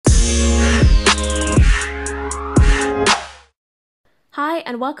Hi,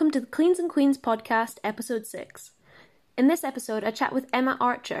 and welcome to the Cleans and Queens podcast, episode 6. In this episode, I chat with Emma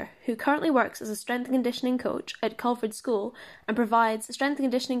Archer, who currently works as a strength and conditioning coach at Culford School and provides strength and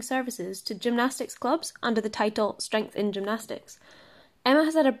conditioning services to gymnastics clubs under the title Strength in Gymnastics. Emma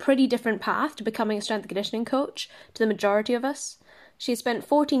has had a pretty different path to becoming a strength and conditioning coach to the majority of us. She has spent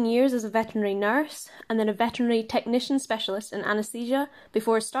 14 years as a veterinary nurse and then a veterinary technician specialist in anaesthesia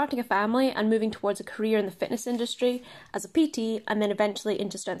before starting a family and moving towards a career in the fitness industry as a PT and then eventually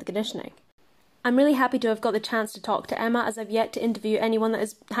into strength and conditioning. I'm really happy to have got the chance to talk to Emma, as I've yet to interview anyone that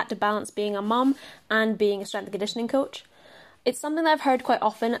has had to balance being a mum and being a strength and conditioning coach. It's something that I've heard quite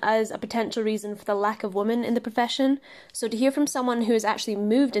often as a potential reason for the lack of women in the profession, so to hear from someone who has actually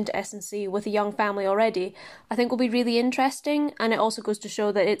moved into S&C with a young family already, I think will be really interesting, and it also goes to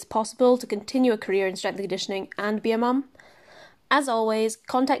show that it's possible to continue a career in strength and conditioning and be a mum. As always,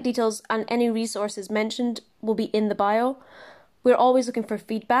 contact details and any resources mentioned will be in the bio. We're always looking for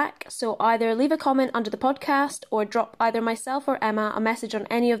feedback, so either leave a comment under the podcast or drop either myself or Emma a message on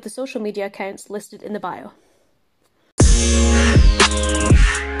any of the social media accounts listed in the bio.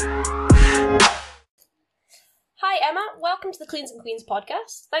 Hi Emma, welcome to the Cleans and Queens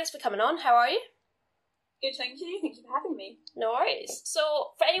podcast. Thanks for coming on. How are you? Good, thank you. Thank you for having me. No worries. So,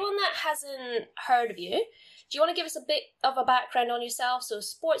 for anyone that hasn't heard of you, do you want to give us a bit of a background on yourself? So,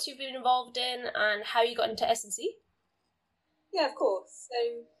 sports you've been involved in and how you got into S&C? Yeah, of course. So,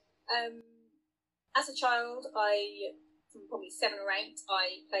 as a child, from probably 7 or 8,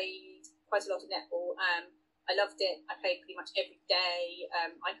 I played quite a lot of netball. I loved it. I played pretty much every day.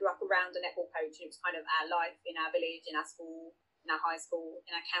 I grew up around a netball coach, and it was kind of our life in our village, in our school, in our high school,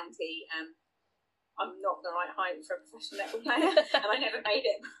 in our county. I'm not the right height for a professional netball player, and I never made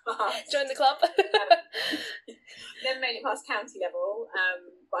it past. Join the club. Never made it past county level,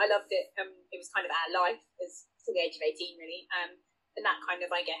 but I loved it. It was kind of our life as till the age of 18, really. And that kind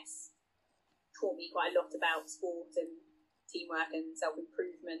of, I guess, taught me quite a lot about sport and teamwork and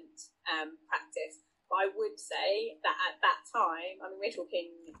self-improvement practice. But I would say that at that time, I mean, we're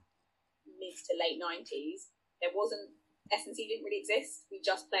talking mid to late 90s, there wasn't, S&C didn't really exist. We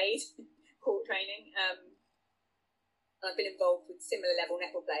just played court training. And I've been involved with similar level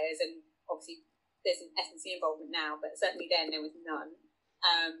netball players, and obviously there's an S&C involvement now, but certainly then there was none.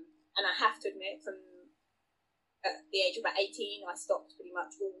 And I have to admit, from at the age of about 18, I stopped pretty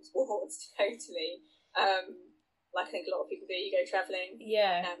much all sports totally. Like I think a lot of people do, you go travelling, you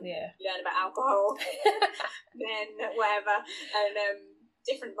learn about alcohol, then whatever, and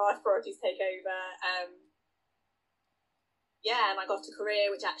different life priorities take over. And I got a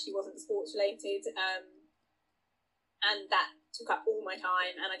career which actually wasn't sports related, and that took up all my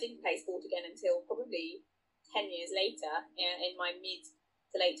time, and I didn't play sport again until probably 10 years later, in my mid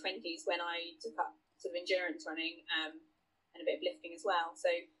to late 20s, when I took up sort of endurance running and a bit of lifting as well. So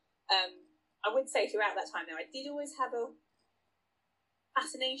I would say throughout that time, though, I did always have a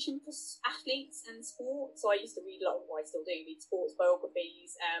fascination for athletes and sport. So I used to read a lot of what I still do, read sports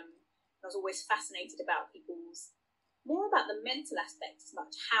biographies. I was always fascinated about more about the mental aspect as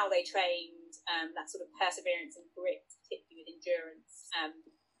much, how they trained, that sort of perseverance and grit, particularly with endurance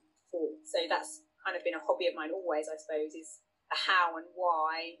sport. So that's kind of been a hobby of mine always, I suppose, is the how and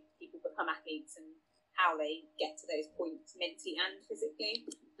why people become athletes and how they get to those points mentally and physically.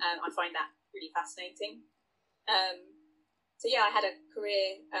 I find that really fascinating. I had a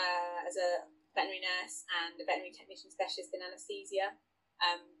career as a veterinary nurse and a veterinary technician specialist in anaesthesia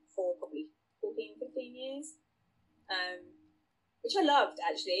for probably 14, 15 years, which I loved,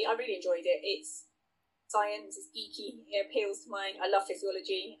 actually. I really enjoyed it. It's science, it's geeky, it appeals to I love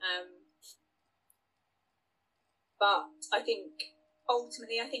physiology. But I think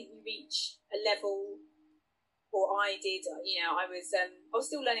ultimately, you reach a level, or I did, I was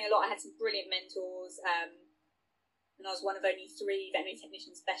still learning a lot. I had some brilliant mentors, and I was one of only 3 veterinary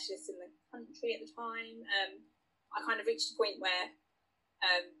technician specialists in the country at the time. I kind of reached a point where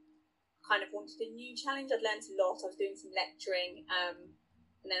I kind of wanted a new challenge. I'd learned a lot. I was doing some lecturing, and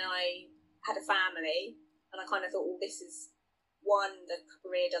then I had a family, and I kind of thought, well, this is, 1, the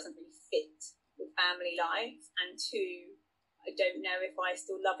career doesn't really fit with family life, and 2, I don't know if I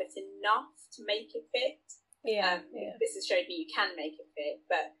still love it enough to make it fit. This has showed me you can make it fit,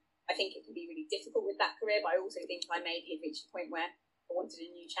 but I think it can be really difficult with that career. But I also think I maybe had reached a point where I wanted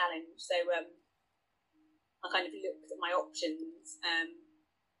a new challenge. So I kind of looked at my options, and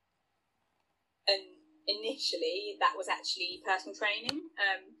initially that was actually personal training,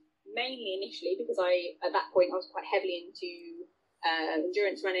 mainly initially because at that point I was quite heavily into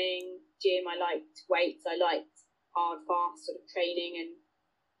endurance running, gym. I liked weights, I liked hard, fast sort of training, and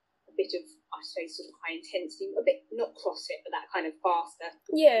a bit of, I suppose, sort of high intensity, a bit not CrossFit, but that kind of faster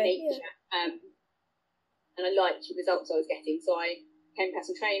nature. Yeah. And I liked the results I was getting, so I became a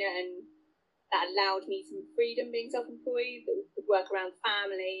personal trainer, and that allowed me some freedom being self-employed, that could work around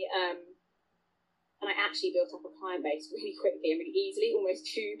family. And I actually built up a client base really quickly and really easily, almost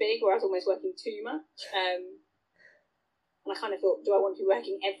too big, where I was almost working too much. And I kind of thought, do I want to be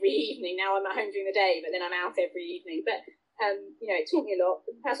working every evening? Now I'm at home during the day, but then I'm out every evening. But, it taught me a lot.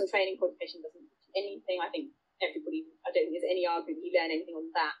 The personal training qualification doesn't teach anything. I don't think there's any argument you learn anything on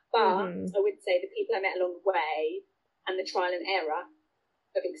that. But I would say the people I met along the way and the trial and error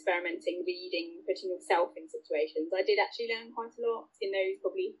of experimenting, reading, putting yourself in situations, I did actually learn quite a lot in those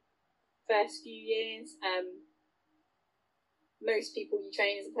probably first few years. Most people you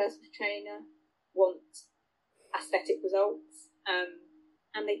train as a personal trainer want aesthetic results,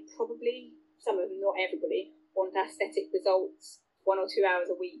 and they probably, some of them, not everybody, want aesthetic results 1 or 2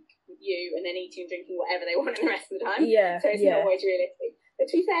 hours a week with you, and then eating and drinking whatever they want the rest of the time. So it's not always realistic. But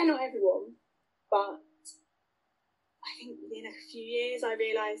to be fair, not everyone. But I think within a few years I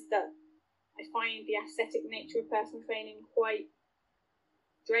realised that I find the aesthetic nature of personal training quite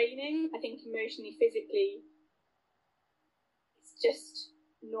draining. I think emotionally, physically, it's just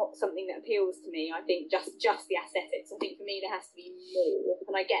not something that appeals to me. I think just the aesthetics. I think for me there has to be more.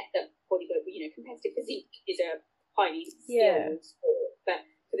 And I get that bodybuilding, competitive physique is a highly skilled sport, but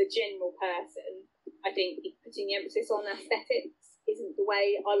for the general person, I think putting the emphasis on aesthetics isn't the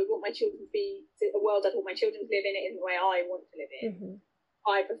way I would want my children to be. The world I'd want my children to live in, it isn't the way I want to live in.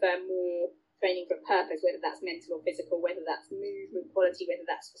 I prefer more training for a purpose, whether that's mental or physical, whether that's movement quality, whether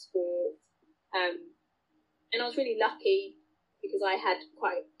that's for sport. And I was really lucky because I had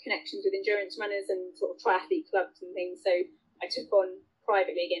quite connections with endurance runners and sort of triathlete clubs and things. So I took on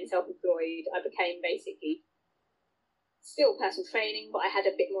privately, again, self-employed. I became basically still personal training, but I had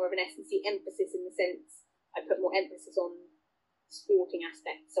a bit more of an S&C emphasis, in the sense I put more emphasis on sporting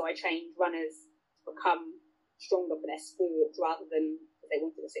aspects. So I trained runners to become stronger for their sport rather than they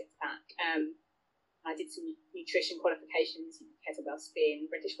wanted a six-pack. I did some nutrition qualifications, kettlebell spin,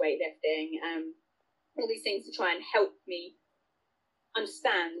 British weightlifting, all these things to try and help me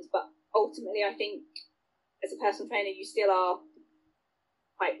understand. But ultimately, I think as a personal trainer, you still are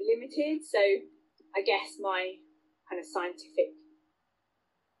quite limited. So I guess my kind of scientific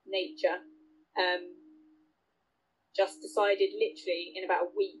nature just decided literally in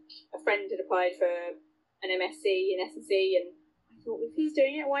about a week. A friend had applied for an MSc in S&C, and I thought, if he's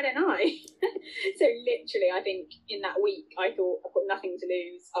doing it, why don't I? So literally, I think in that week, I thought, I've got nothing to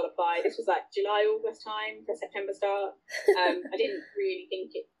lose, I'll apply. This was like July, August time for a September start. I didn't really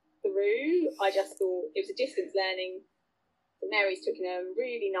think it through. I just thought it was a distance learning. St Mary's took in a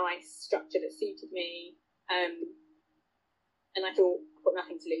really nice structure that suited me. And I thought, I've got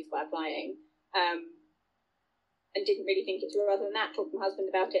nothing to lose by applying. And didn't really think it through other than that. Talked to my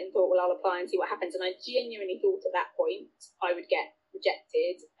husband about it and thought, well, I'll apply and see what happens. And I genuinely thought at that point I would get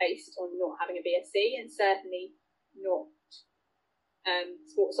rejected based on not having a BSc and certainly not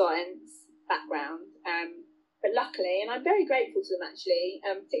sports science background. But luckily, and I'm very grateful to them actually,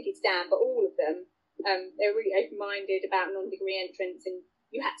 particularly to Dan, but all of them, they were really open-minded about non-degree entrance, and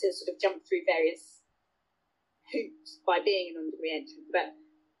you had to sort of jump through various hoops by being a non-degree entrant, but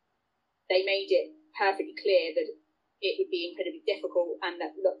they made it perfectly clear that it would be incredibly difficult and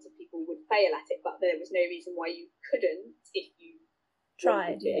that lots of people would fail at it, but there was no reason why you couldn't if you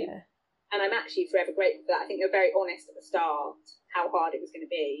tried. And I'm actually forever grateful for that. I think they were very honest at the start how hard it was going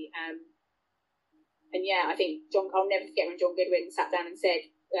to be. And yeah, I think I'll never forget when John Goodwin sat down and said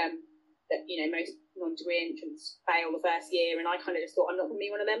that most non-degree entrants fail the first year, and I kind of just thought, I'm not going to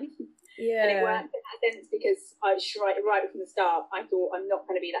be one of them. And it worked in that sense because I was right from the start. I thought, I'm not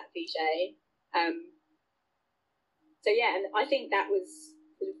going to be that cliche. So yeah, and I think that was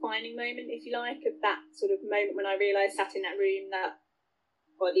the defining moment, if you like, of that sort of moment when I realised, sat in that room,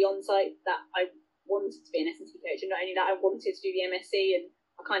 or the on-site, that I wanted to be an S&C coach, and not only that, I wanted to do the MSc, and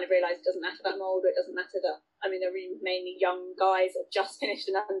I kind of realised it doesn't matter that I'm older, it doesn't matter that I'm in a room mainly young guys that have just finished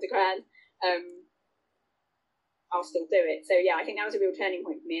an undergrad, I'll still do it. So yeah, I think that was a real turning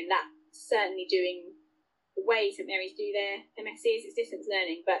point for me, and that certainly doing the way St Mary's do their MScs, it's distance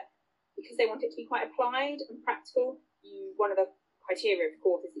learning, but because they want it to be quite applied and practical, one of the criteria, of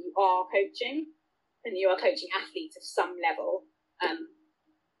course, is that you are coaching, and you are coaching athletes of some level.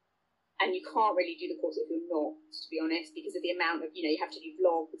 And you can't really do the course if you're not, to be honest, because of the amount of, you have to do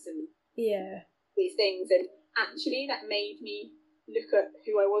vlogs and these things. And actually, that made me look at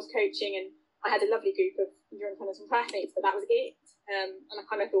who I was coaching, and I had a lovely group of endurance runners and triathletes, but that was it. And I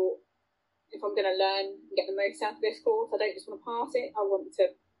kind of thought, if I'm going to learn and get the most out of this course, I don't just want to pass it, I want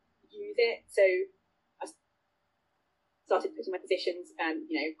to use it. So I started putting my positions,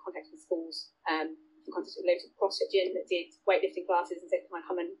 contacting schools, contacted loads of CrossFit gym that did weightlifting classes and said, can I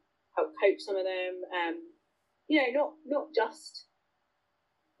come and help coach some of them? Not just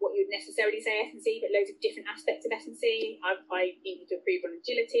what you'd necessarily say S&C, but loads of different aspects of S&C. I needed to improve on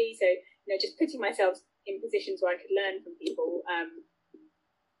agility, so just putting myself in positions where I could learn from people,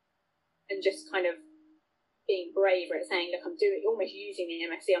 and just kind of being braver at saying, look, I'm almost using the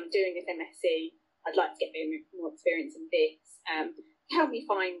MSc. I'm doing this MSc. I'd like to get more experience in this. Help me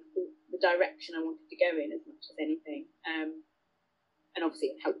find the direction I wanted to go in as much as anything, and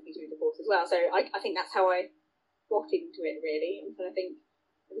obviously it helped me through the course as well. So I think that's how I got into it. Really, I'm trying to think.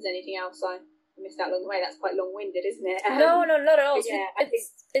 If there's anything else I missed out along the way. That's quite long-winded, isn't it? No, not at all. Yeah,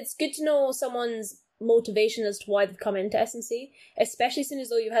 it's good to know someone's motivation as to why they've come into S&C, especially since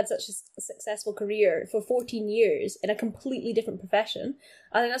though you've had such a successful career for 14 years in a completely different profession.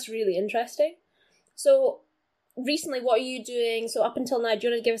 I think that's really interesting. So recently, what are you doing? So up until now, do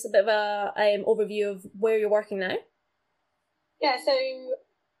you want to give us a bit of a overview of where you're working now? Yeah, so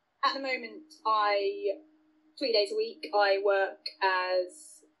at the moment, 3 days a week, I work as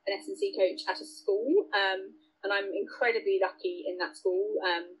an S&C coach at a school, and I'm incredibly lucky in that school.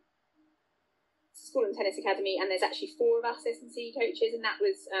 It's a school and tennis academy, and there's actually 4 of us S&C coaches, and that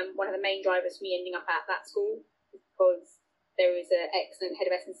was one of the main drivers for me ending up at that school, because there was an excellent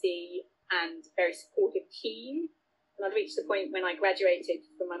head of S&C and very supportive team. And I'd reached the point when I graduated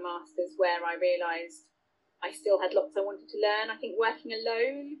from my master's where I realised I still had lots I wanted to learn. I think working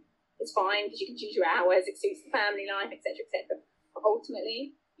alone is fine because you can choose your hours, it suits the family life, etc., etc. But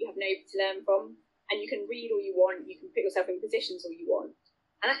ultimately, you have nobody to learn from, and you can read all you want, you can put yourself in positions all you want,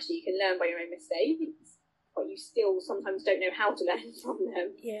 and actually you can learn by your own mistakes, but you still sometimes don't know how to learn from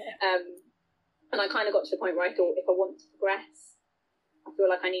them. Yeah. And I kind of got to the point where I thought, if I want to progress, I feel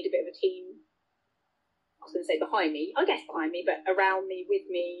like I need a bit of a team. I was going to say behind me, I guess behind me, but around me, with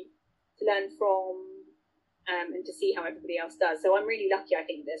me, to learn from, and to see how everybody else does. So I'm really lucky. I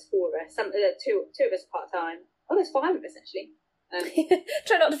think there's 4 of us. Two of us part time. Oh, there's 5 of us actually.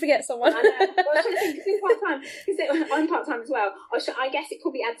 Try not to forget someone. I know. Well, I was trying to think, because part time. I'm part time as well. I guess it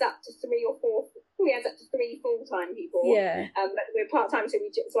probably adds up to 3 or 4. Probably adds up to 3 full time people. Yeah. But we're part time, so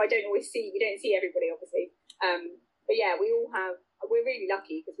I don't always see. We don't see everybody, obviously. But yeah, we're really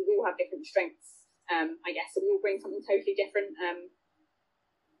lucky because we all have different strengths. I guess so. We all bring something totally different.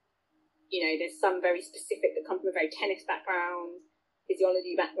 There's some very specific that come from a very tennis background,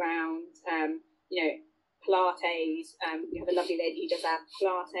 physiology background. Pilates, we have a lovely lady who does our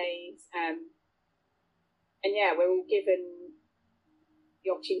Pilates, and yeah, we're all given the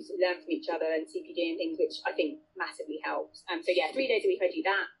opportunity to learn from each other and CPD and things, which I think massively helps. So yeah, 3 days a week I do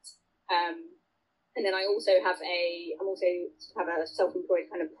that, and then I also have a self-employed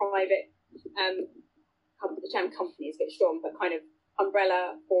kind of private, the term company is a bit strong, but kind of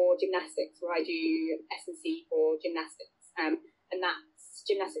umbrella for gymnastics, where I do S&C for gymnastics, and that's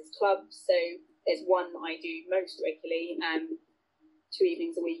gymnastics clubs. So there's one that I do most regularly, 2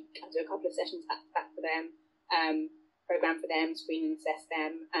 evenings a week. I do a couple of sessions back to back for them, program for them, screen and assess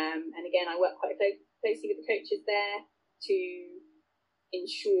them. And again, I work quite closely with the coaches there to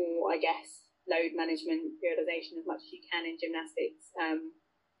ensure, I guess, load management, periodisation as much as you can in gymnastics.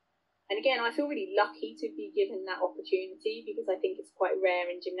 And again, I feel really lucky to be given that opportunity, because I think it's quite rare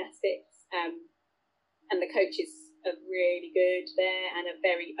in gymnastics. And the coaches are really good there and are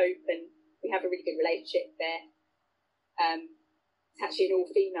very open. We have a really good relationship there. It's actually an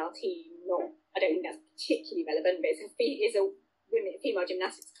all-female team. I don't think that's particularly relevant, but it's a female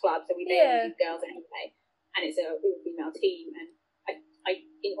gymnastics club, so we only do girls anyway, and it's an all-female team. And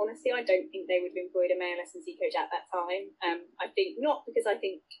in honesty, I don't think they would have employed a male S&C coach at that time. I think not because I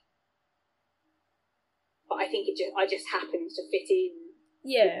think I just happened to fit in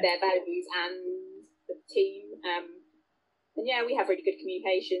with their values and the team. And yeah, we have really good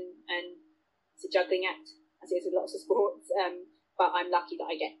communication, and it's a juggling act, as it is with lots of sports. But I'm lucky that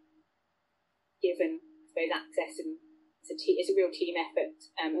I get given, I suppose, access, and it's a real team effort.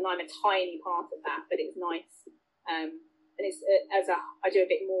 And I'm a tiny part of that, but it's nice. And it's I do a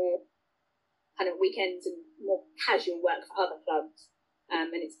bit more kind of weekends and more casual work for other clubs.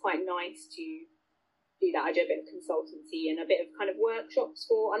 And it's quite nice to do that. I do a bit of consultancy and a bit of kind of workshops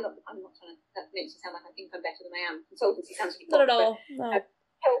for. I'm not trying to. That makes it sound like I think I'm better than I am. Consultancy sounds really not at all. No.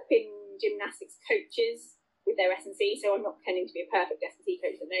 Helping gymnastics coaches with their S&C. So I'm not pretending to be a perfect S&C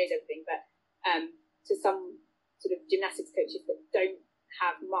coach that knows everything, but to some sort of gymnastics coaches that don't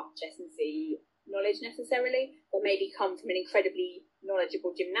have much S&C knowledge necessarily, but maybe come from an incredibly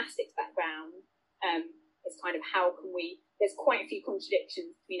knowledgeable gymnastics background. It's kind of how can we, there's quite a few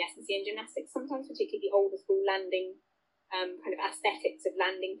contradictions between S&C and gymnastics, sometimes particularly the older school landing, kind of aesthetics of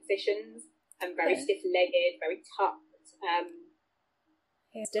landing positions, very stiff-legged, very tucked,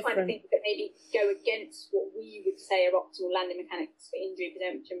 it's kind of different. things that maybe go against what we would say are optimal landing mechanics for injury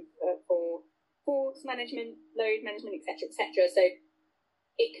prevention, for force management, load management, etc., etc. So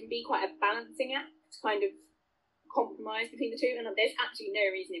it can be quite a balancing act, kind of compromise between the two, and there's absolutely no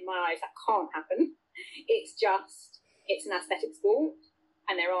reason in my eyes that can't happen. It's an aesthetic sport,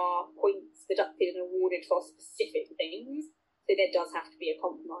 and there are points deducted and awarded for specific things, so there does have to be a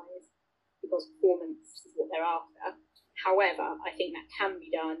compromise because performance is what they're after. However, I think that can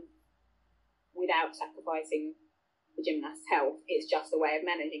be done without sacrificing the gymnast's health. It's just a way of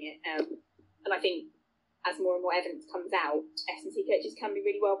managing it. And I think as more and more evidence comes out, S&C coaches can be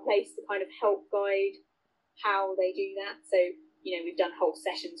really well placed to kind of help guide how they do that. So, you know, we've done whole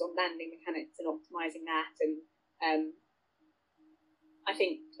sessions on landing mechanics and optimising that. And I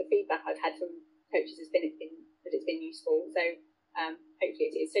think the feedback I've had from coaches has been that it's been useful. So hopefully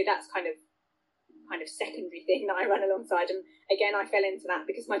it is. So that's kind of secondary thing that I run alongside, and again I fell into that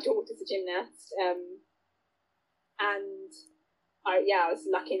because my daughter's a gymnast, and I was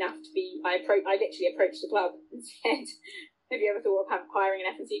lucky enough to be. I literally approached the club and said, "Have you ever thought of hiring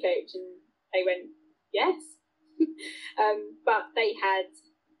an F&C coach?" And they went, "Yes," but they had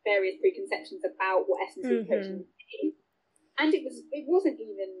various preconceptions about what S&C coaching is, and it was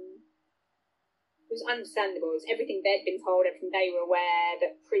understandable. It was everything they'd been told, everything they were aware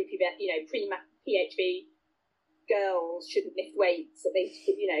that pre-PHB girls shouldn't lift weights, that they,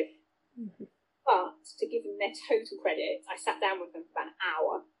 But to give them their total credit, I sat down with them for about an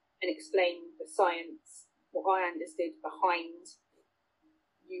hour and explained the science, what I understood behind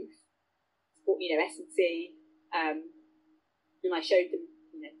youth sport, S&C, and I showed them,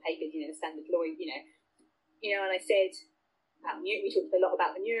 papers, the standard Lloyd, and I said, we talked a lot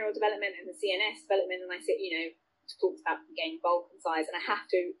about the neural development and the CNS development, and I said, talked about gaining bulk and size, and I have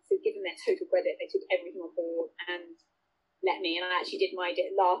to give them their total credit. They took everything on board and let me, and I actually did my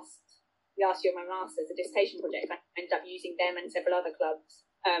last year of my master's, a dissertation project. I ended up using them and several other clubs,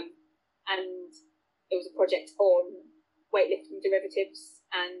 and it was a project on weightlifting derivatives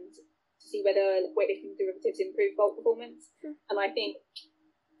and to see whether weightlifting derivatives improve bulk performance. And I think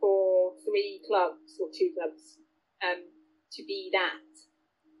for 3 clubs or 2 clubs to be that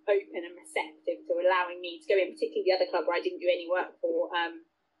open and receptive to allowing me to go in, particularly the other club where I didn't do any work for, and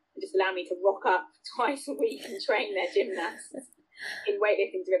just allow me to rock up twice a week and train their gymnasts in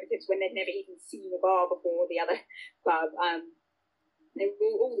weightlifting derivatives when they'd never even seen a bar before, the other club. They were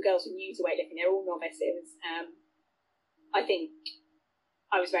all the girls were new to weightlifting, they're all novices. I think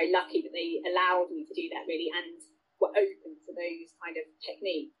I was very lucky that they allowed me to do that, really, and were open to those kind of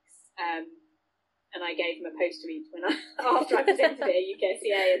techniques. And I gave them a poster each after I presented it at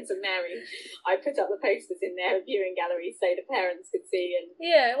UKCA and St Mary. I put up the posters in their viewing galleries so the parents could see. And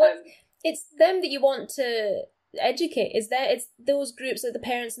it's them that you want to educate. It's those groups, like the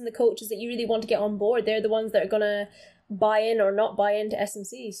parents and the coaches, that you really want to get on board. They're the ones that are going to buy in or not buy into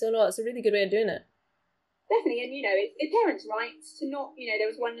S&C. So no, it's a really good way of doing it. Definitely, and it's parents' rights to not.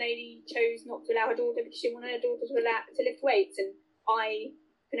 There was one lady chose not to allow her daughter because she wanted her daughter to lift weights, and I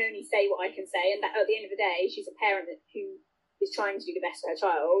can only say what I can say, and that at the end of the day, she's a parent who is trying to do the best for her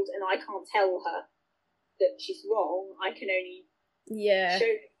child, and I can't tell her that she's wrong. I can only show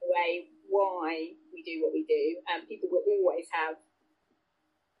the way why we do what we do, and people will always have,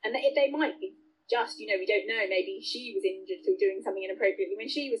 and they might be just, we don't know, maybe she was injured through doing something inappropriately when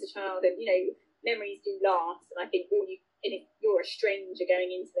she was a child, and memories do last, and I think if you're a stranger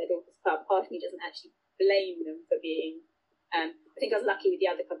going into their daughter's club, part of me doesn't actually blame them for being. I think I was lucky with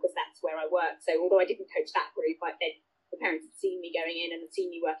the other club because that's where I work. So although I didn't coach that group, the parents had seen me going in and had seen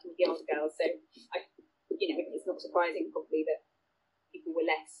me working with the older girls. So it's not surprising probably that people were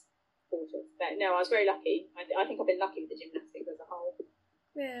less supportive. But no, I was very lucky. I think I've been lucky with the gymnastics as a whole.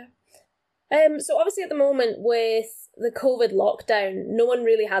 Yeah. So obviously at the moment with the COVID lockdown, no one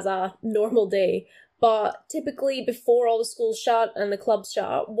really has a normal day. But typically before all the schools shut and the clubs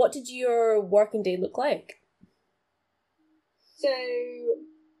shut, what did your working day look like? So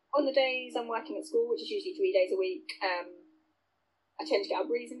on the days I'm working at school, which is usually 3 days a week, I tend to get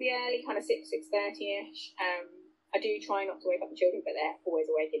up reasonably early, kind of 6:30ish. I do try not to wake up the children, but they're always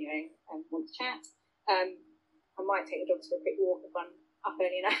awake anyway and want to chat. I might take the dogs for a quick walk if I'm up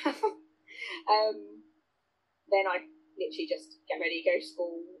early enough. Then I literally just get ready, go to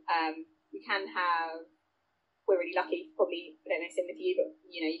school. We're really lucky, probably, I don't know, similar to you, but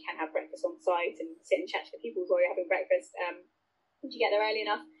you can have breakfast on site and sit and chat to the pupils while you're having breakfast. If you get there early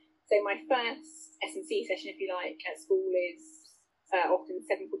enough. So my first S&C session, if you like, at school is often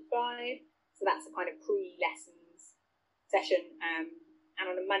 7:45. So that's a kind of pre-lessons session. And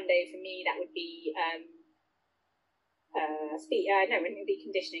on a Monday for me, that would be it would be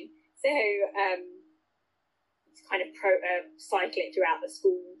conditioning. So to kind of cycle it throughout the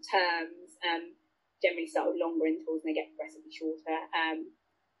school terms. Generally start with longer intervals and they get progressively shorter.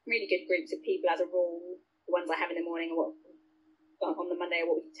 Really good groups of people as a rule. The ones I have in the morning are on the Monday are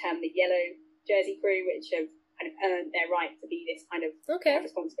what we term the yellow jersey crew, which have kind of earned their right to be this kind of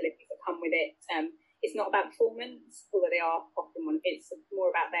responsibilities that come with it. It's not about performance, although they are often one. It's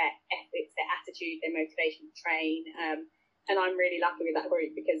more about their ethics, their attitude, their motivation to train. And I'm really lucky with that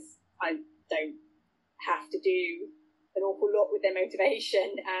group because I don't have to do an awful lot with their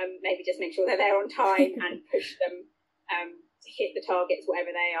motivation. Maybe just make sure they're there on time and push them to hit the targets, whatever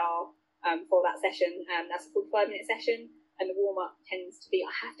they are, for that session. That's a 45-minute session, and the warm-up tends to be,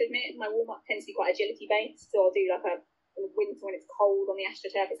 I have to admit, my warm-up tends to be quite agility-based. So I'll do like in the winter when it's cold on the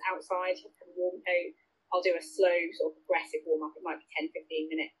AstroTurf, it's outside, you have to have a warm coat. I'll do a slow sort of progressive warm-up. It might be 10-15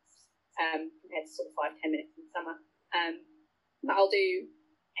 minutes compared to sort of 5-10 minutes in summer. But I'll do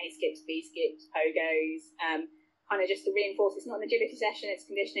A skips, B skips, pogos, kind of just to reinforce. It's not an agility session, it's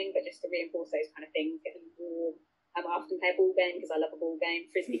conditioning, but just to reinforce those kind of things, get them warm. I often play a ball game because I love a ball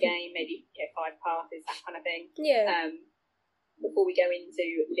game, frisbee game, maybe 5 passes, that kind of thing. Yeah. Before we go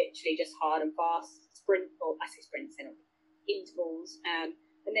into literally just hard and fast sprints and intervals, and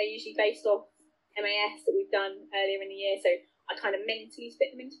they're usually based off MAS that we've done earlier in the year. So I kind of mentally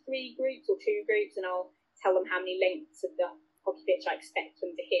split them into 3 groups or 2 groups, and I'll tell them how many lengths of the hockey pitch I expect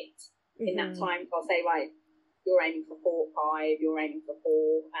them to hit in that time. So I'll say, right, you're aiming for 4-5, you're aiming for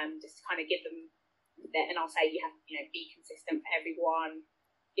 4, just to kind of give them that. And I'll say you have to, be consistent for everyone.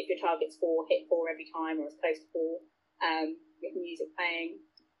 If your target's 4, hit 4 every time or as close to 4. With music playing.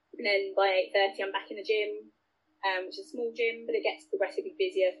 And then by 8:30 I'm back in the gym, which is a small gym, but it gets progressively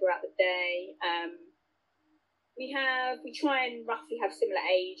busier throughout the day. We try and roughly have similar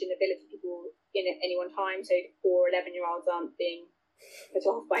age and ability people in at any one time, so 4 11-year-olds aren't being put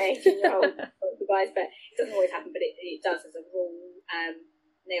off by 18-year-old guys, but it doesn't always happen, but it does as a rule.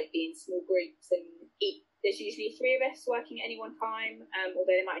 They'll be in small groups and there's usually 3 of us working at any one time,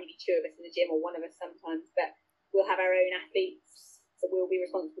 although there might only be 2 of us in the gym or 1 of us sometimes, but we'll have our own athletes, so we'll be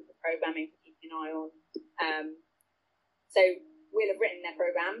responsible for programming, for keeping an eye on. So we'll have written their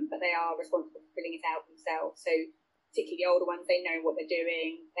programme, but they are responsible for filling it out themselves. So particularly the older ones, they know what they're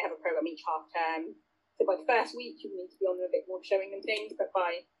doing. They have a programme each half term. So by the first week, you need to be on them a bit more, showing them things. But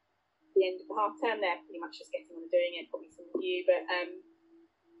by the end of the half term, they're pretty much just getting on and doing it, probably some of you. But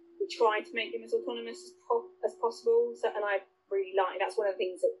we try to make them as autonomous as possible. So, and I really that's one of the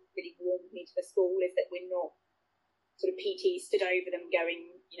things that really warmed me to the school, is that we're not sort of PT stood over them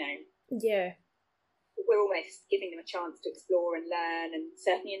going, Yeah. We're almost giving them a chance to explore and learn, and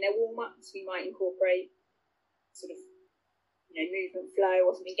certainly in their warm-ups we might incorporate sort of, movement flow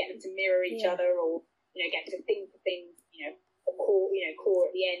or something, get them to mirror each other, or, get them to think of things, a core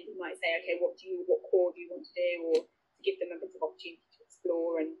at the end. We might say, okay, what core do you want to do, or to give them a bit of opportunity to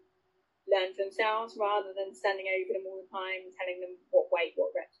explore and learn for themselves, rather than standing over them all the time, telling them what weight,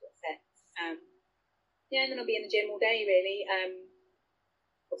 what reps, what sets. And then I'll be in the gym all day, really.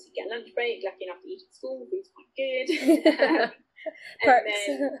 Obviously get a lunch break, lucky enough to eat at school, food's quite good. And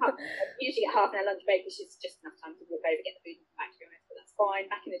then usually get half an hour lunch break, which is just enough time to walk over, get the food and come back, to be honest, but that's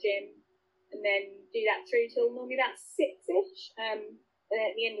fine. Back in the gym, and then do that through till normally about 6-ish. And then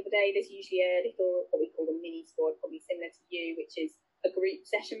at the end of the day, there's usually a little, what we call a mini squad, probably similar to you, which is a group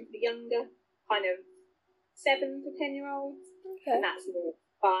session for the younger, kind of 7 to 10-year-olds. Okay. And that's more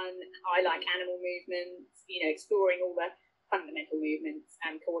fun. I like animal movements, exploring all the fundamental movements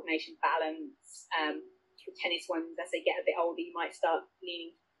and coordination, balance. The tennis ones, as they get a bit older, you might start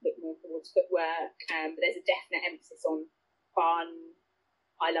leaning a bit more towards footwork. But there's a definite emphasis on fun.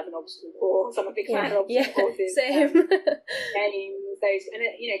 I love an obstacle course. I'm a big fan of obstacle courses. Same. Games, those, and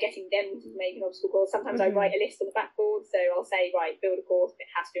getting them to make an obstacle course. Sometimes I write a list on the backboard, so I'll say, right, build a course, but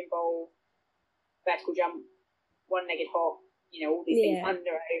it has to involve vertical jump, 1-legged hop, all these things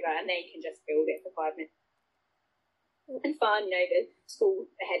under, over, and they can just build it for 5 minutes. And fun, the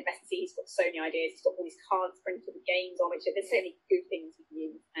school, the head of S&C, he's got so many ideas. He's got all these cards printed with games on, which there's so many good things you can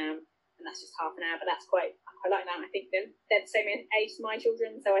use. And that's just half an hour, but that's I like that. I think they're the same age as my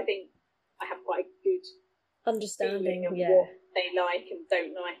children, so I think I have quite a good understanding of what they like and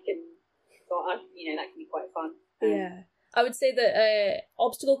don't like, and so that can be quite fun. I would say that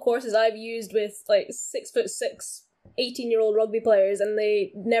obstacle courses I've used with 6'6" 18-year-old rugby players, and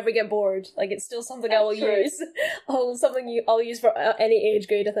they never get bored. Like, it's still something I will use. I'll use for any age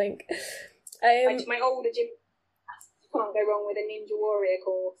grade, I think. My older gym, can't go wrong with a Ninja Warrior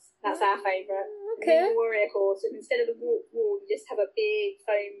course. That's our favourite. Okay. Ninja Warrior course. And instead of the wall, you just have a big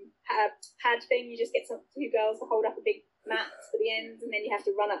foam pad thing. You just get two girls to hold up a big mat at the end, and then you have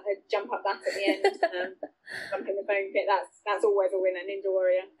to jump up that at the end. Jump in the foam pit. That's always a winner. Ninja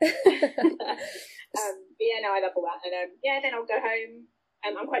Warrior. But yeah, no, I love all that. And then I'll go home.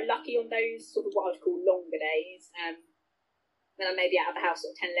 I'm quite lucky on those sort of what I would call longer days. Then I may be out of the house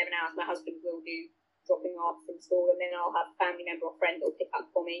sort of 10, 11 hours. My husband will do dropping off from school, and then I'll have a family member or friend that will pick up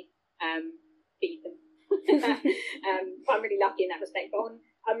for me, feed them. I'm really lucky in that respect. But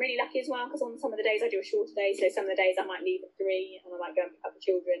I'm really lucky as well, because on some of the days I do a shorter day, so some of the days I might leave at 3 and I might go and pick up the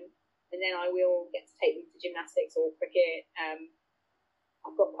children, and then I will get to take them to gymnastics or cricket.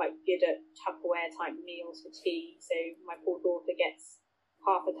 I've got quite good at Tupperware type meals for tea, so my poor daughter gets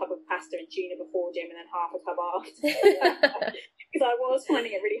half a tub of pasta and tuna before gym and then half a tub after. Because I was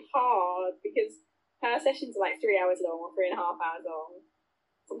finding it really hard, because her sessions are like 3 hours long or 3.5 hours long,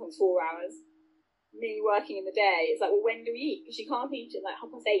 sometimes 4 hours. Me working in the day, it's like, well, when do we eat? Because she can't eat at like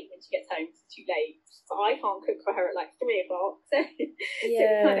 8:30 when she gets home, it's too late. So I can't cook for her at like 3 o'clock. So, so we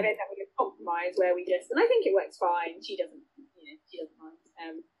kind of end up with a compromise where we just, and I think it works fine. She doesn't mind.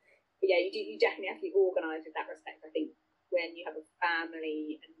 But yeah, you definitely have to be organised with that respect. I think when you have a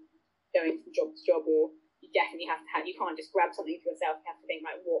family and going from job to job, or you definitely have to have, you can't just grab something for yourself. You have to think,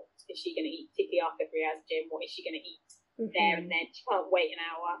 like, what is she going to eat, particularly after 3 hours of gym? What is she going to eat there and then? She can't wait an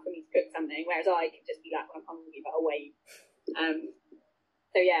hour for me to cook something, whereas I can just be like, when I'm hungry, but I'll wait.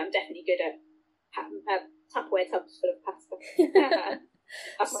 So yeah, I'm definitely good at Tupperware tubs full of pasta.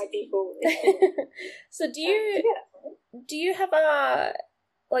 That's my default. So do you have a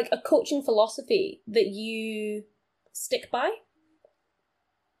coaching philosophy that you stick by?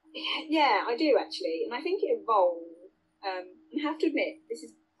 Yeah, I do actually, and I think it evolved. I have to admit, this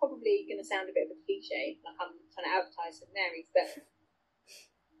is probably going to sound a bit of a cliche, like I'm trying to advertise St Mary's, but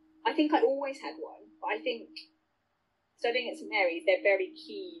I think I always had one. But I think studying at St Mary's, they're very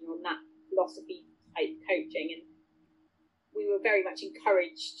keen on that philosophy type coaching, and we were very much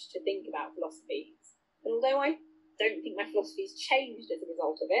encouraged to think about philosophies. And although I don't think my philosophy's changed as a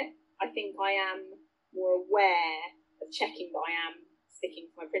result of it, I think I am more aware of checking that I am sticking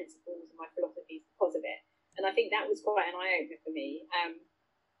to my principles and my philosophies because of it. And I think that was quite an eye-opener for me.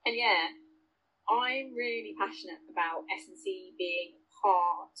 And yeah, I'm really passionate about S&C being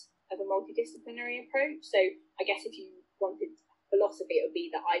part of a multidisciplinary approach. So I guess if you wanted philosophy, it would be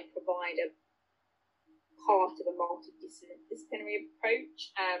that I provide a part of a multidisciplinary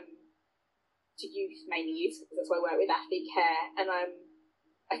approach to youth, mainly youth, because that's why I work with athlete care. And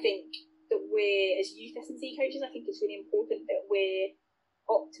I think that we're, as youth S&C coaches, I think it's really important that we're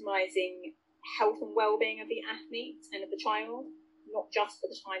optimising health and well-being of the athlete and of the child, not just for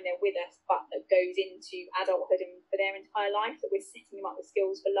the time they're with us, but that goes into adulthood and for their entire life, that we're setting them up with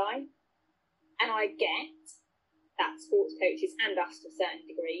skills for life. And I get that sports coaches and us to a certain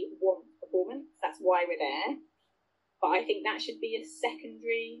degree want performance. That's why we're there. But I think that should be a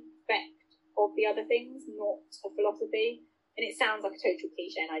secondary effect of the other things, not a philosophy. And it sounds like a total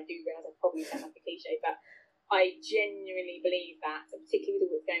cliche, and I do realise I probably sound like a cliche, but I genuinely believe that, and particularly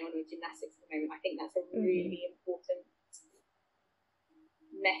with what's going on with gymnastics at the moment, I think that's a really important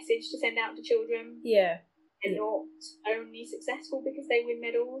message to send out to children. Yeah. They're not only successful because they win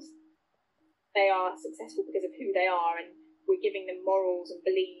medals, they are successful because of who they are, and we're giving them morals and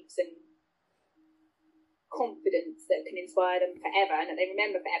beliefs and confidence that can inspire them forever and that they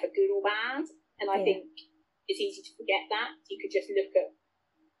remember forever, good or bad. And I think it's easy to forget that. You could just look at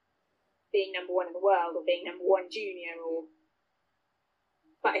being number one in the world or being number one junior,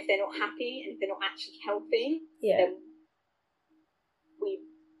 but if they're not happy and if they're not actually healthy, then we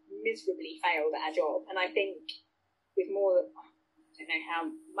miserably failed at our job. And I think with more, I don't know how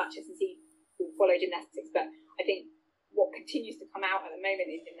much S&C will follow gymnastics, but I think what continues to come out at the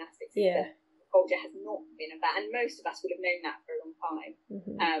moment in gymnastics is that the culture has not been of that, and most of us would have known that for a long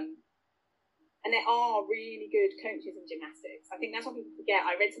time. And there are really good coaches in gymnastics. I think that's what people forget.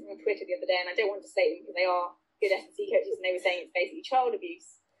 I read something on Twitter the other day, and I don't want to state them because they are good S&C coaches, and they were saying it's basically child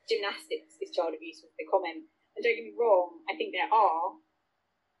abuse. Gymnastics is child abuse, was the comment. And don't get me wrong, I think there are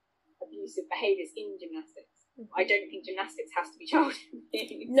abusive behaviours in gymnastics. I don't think gymnastics has to be child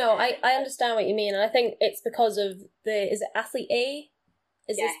abuse. No, I understand what you mean, and I think it's because of is it Athlete A?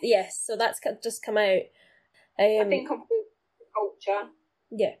 Yes, so that's just come out. I think culture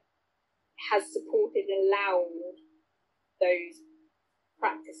has supported and allowed those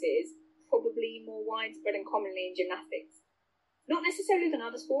practices probably more widespread and commonly in gymnastics. Not necessarily than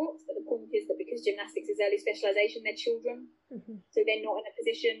other sports, but the point is that because gymnastics is early specialisation, they're children, so they're not in a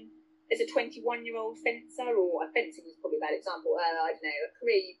position as a 21-year-old fencer, or fencing is probably a bad example. I don't know, a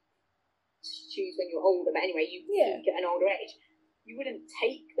career you choose when you're older, but anyway, you peak at an older age. You wouldn't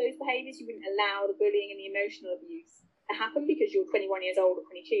take those behaviours, you wouldn't allow the bullying and the emotional abuse to happen because you're 21 years old or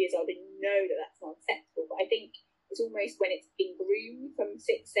 22 years old and you know that that's not acceptable. But I think it's almost when it's been groomed from 6,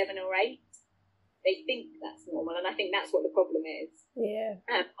 7 or 8, they think that's normal, and I think that's what the problem is. Yeah.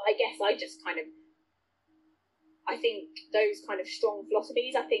 I guess I think those kind of strong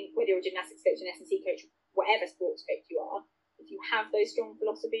philosophies, I think whether you're a gymnastics coach, an S&C coach, whatever sports coach you are, if you have those strong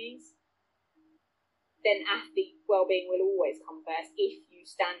philosophies, then athlete well-being will always come first if you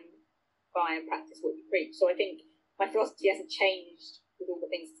stand by and practice what you preach. So I think my philosophy hasn't changed with all the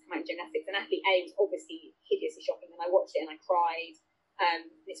things that's come out in gymnastics. And athlete A was obviously hideously shocking, and I watched it and I cried.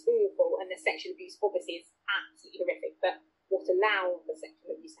 It's awful, and the sexual abuse obviously is absolutely horrific, but what allows the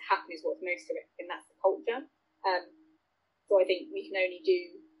sexual abuse to happen is what's most horrific, and that's the culture. So I think we can only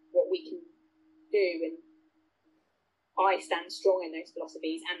do what we can do, and I stand strong in those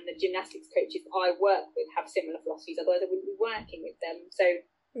philosophies, and the gymnastics coaches I work with have similar philosophies, otherwise I wouldn't be working with them. So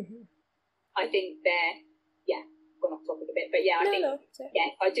I think they're, gone off topic a bit, but I think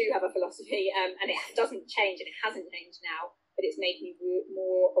I do have a philosophy, and it doesn't change, and it hasn't changed now, but it's made me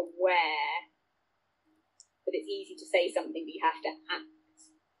more aware that it's easy to say something, but you have to act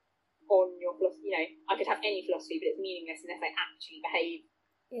on your philosophy. You know, I could have any philosophy, but it's meaningless unless I actually behave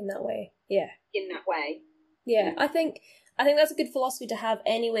in that way. Yeah. In that way. Yeah, I think that's a good philosophy to have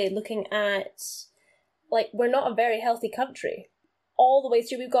anyway, looking at, like, we're not a very healthy country. All the way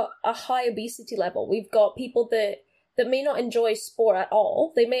through, we've got a high obesity level. We've got people that may not enjoy sport at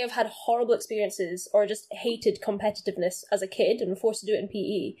all. They may have had horrible experiences or just hated competitiveness as a kid and were forced to do it in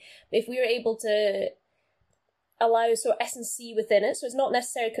PE. But if we were able to allow sort of S&C within it, so it's not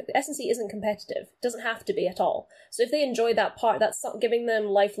necessarily, S&C isn't competitive, it doesn't have to be at all. So if they enjoy that part, that's giving them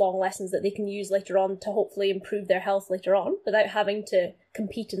lifelong lessons that they can use later on to hopefully improve their health later on without having to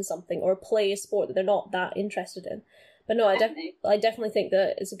compete in something or play a sport that they're not that interested in. But no, I definitely think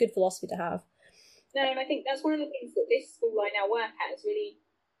that it's a good philosophy to have. No, and I think that's one of the things that this school I now work at has really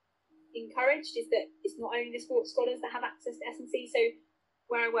encouraged, is that it's not only the sports scholars that have access to S&C. So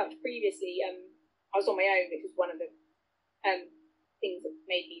where I worked previously, I was on my own, which was one of the things that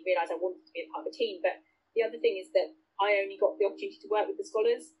made me realise I wanted to be a part of a team. But the other thing is that I only got the opportunity to work with the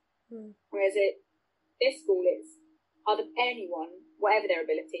scholars, whereas at this school it's anyone, whatever their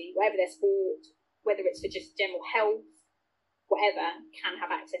ability, whatever their sport, whether it's for just general health, whatever, can have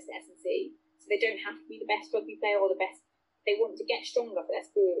access to S&C. So they don't have to be the best rugby player or the best. They want to get stronger for their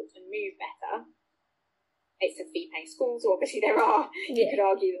sport and move better. It's a fee-paying school, so obviously there are, you could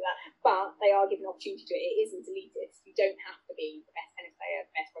argue that, but they are given an opportunity to it. It isn't elitist. You don't have to be the best tennis player,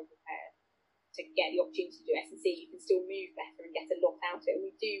 the best rugby player to get the opportunity to do S&C. You can still move better and get a lot out of it. And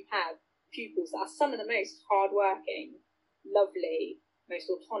we do have pupils that are some of the most hard-working, lovely, most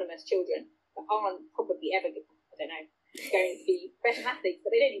autonomous children that aren't probably ever, going to be professional athletes, but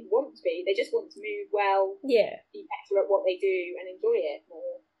they don't even want to be. They just want to move well, be better at what they do and enjoy it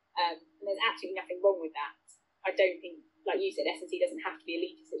more. And there's absolutely nothing wrong with that. I don't think, like you said, S&C doesn't have to be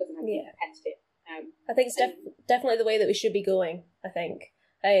elitist. It doesn't have to be competitive. I think it's definitely the way that we should be going, I think.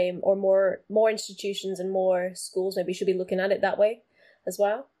 Or more institutions and more schools maybe should be looking at it that way as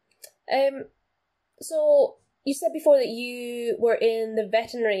well. So you said before that you were in the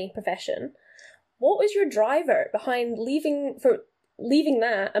veterinary profession. What was your driver behind leaving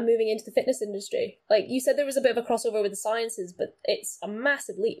that and moving into the fitness industry? Like, you said there was a bit of a crossover with the sciences, but it's a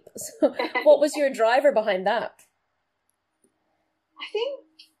massive leap. So what was your driver behind that? I think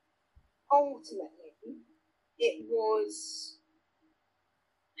ultimately it was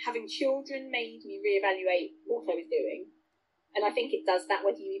having children made me reevaluate what I was doing. And I think it does that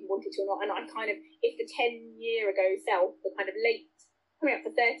whether you even wanted to or not. And I kind of, if the 10-year-ago self, the kind of late, coming up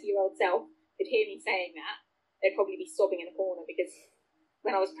to 30-year-old self, could hear me saying that, they'd probably be sobbing in a corner, because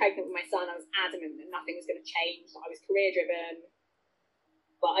when I was pregnant with my son, I was adamant that nothing was going to change, that I was career-driven.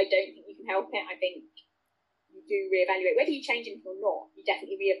 But I don't think you can help it. I think you do reevaluate. Whether you change anything or not, you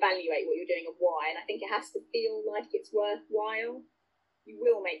definitely reevaluate what you're doing and why. And I think it has to feel like it's worthwhile. You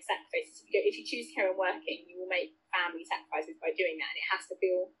will make sacrifices. If you choose to carry on working, you will make family sacrifices by doing that. And it has to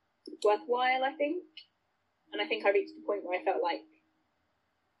feel worthwhile, I think. And I think I reached a point where I felt like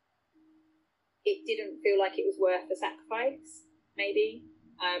it didn't feel like it was worth the sacrifice, maybe.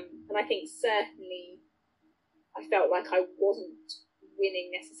 And I think certainly I felt like I wasn't winning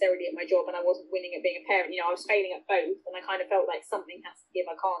necessarily at my job, and I wasn't winning at being a parent. You know, I was failing at both, and I kind of felt like something has to give.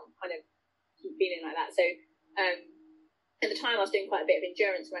 I can't kind of keep feeling like that. So at the time I was doing quite a bit of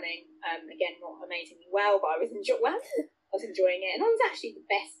endurance running, again, not amazingly well, but I was enjoying it, and I was actually the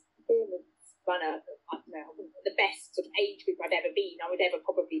best performance runner, the best sort of age group I'd ever been, I would ever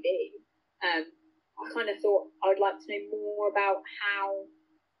probably be. I kind of thought I would like to know more about how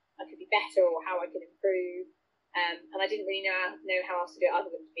I could be better or how I could improve, and I didn't really know how else to do it other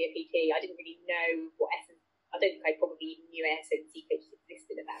than to be a PT. I didn't really know what essence. I don't think I probably even knew SNC coaches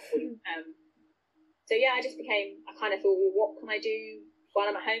existed at that point. So yeah, I kind of thought, well, what can I do while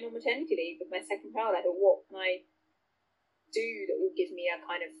I'm at home on maternity leave with my second child? I thought, what can I do that will give me a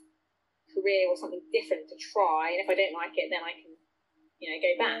kind of career or something different to try? And if I don't like it, then I can,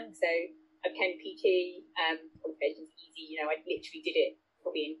 go back. So I became PT. Qualification's easy. I literally did it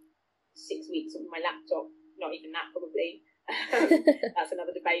probably in 6 weeks on my laptop. Not even that, probably. That's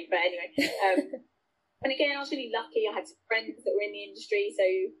another debate. But anyway. And again, I was really lucky. I had some friends that were in the industry, so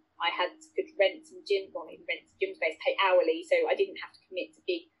I could rent some gym, well, not even rent some gym space, pay hourly, so I didn't have to commit to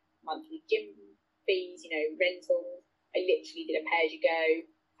big monthly gym fees, rentals. I literally did a pay-as-you-go.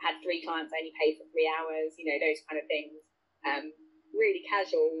 I had 3 clients, I only paid for 3 hours, those kind of things. Really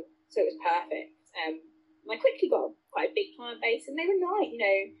casual, so it was perfect. And I quickly got quite a big client base, and they were nice,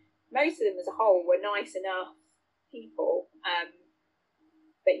 most of them as a whole were nice enough people.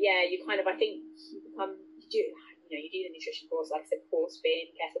 But yeah, you kind of, I think, you do the nutrition course, like I said before,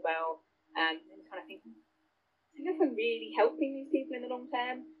 spin, kettlebell, and you kind of think, I don't know if I'm really helping these people in the long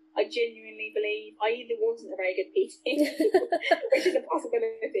term. I genuinely believe I either wasn't a very good PT, which is a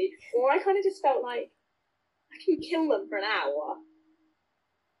possibility, or I kind of just felt like I can kill them for an hour,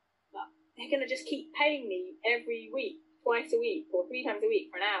 but they're going to just keep paying me every week, twice a week, or 3 times a week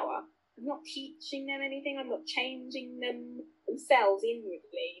for an hour. I'm not teaching them anything. I'm not changing them themselves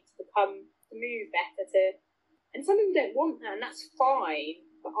inwardly to move better, and some of them don't want that, and that's fine,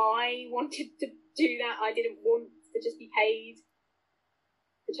 but I wanted to do that. I didn't want to just be paid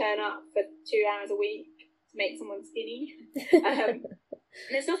to turn up for 2 hours a week to make someone skinny. And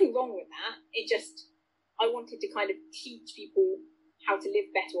there's nothing wrong with that. I wanted to kind of teach people how to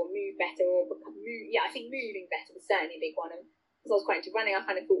live better or move better or I think moving better was certainly a big one. And because I was quite into running, I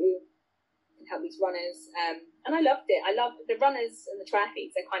kind of thought, well, I can help these runners. And I loved it. I loved the runners and the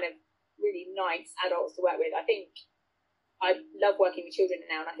triathletes. They're kind of really nice adults to work with. I think I love working with children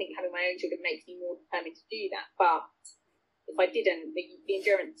now, and I think having my own children makes me more determined to do that. But if I didn't, the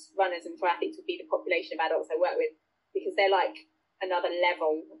endurance runners and triathletes would be the population of adults I work with, because they're like another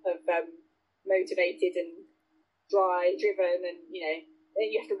level of motivated and driven, and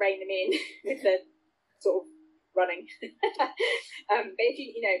you have to rein them in with the sort of running. But if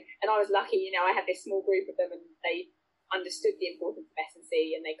and I was lucky, I had this small group of them, and they understood the importance of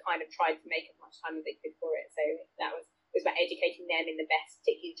S&C, and they kind of tried to make as much time as they could for it. So it was about educating them in the best,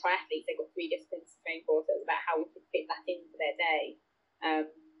 particularly triathletes. They've got 3 disciplines to train for, so it was about how we could fit that into their day.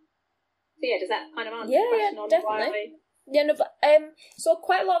 So yeah, does that kind of answer the question on definitely. Yeah, no, but so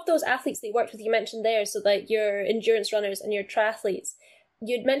quite a lot of those athletes that you worked with, you mentioned there, so like your endurance runners and your triathletes,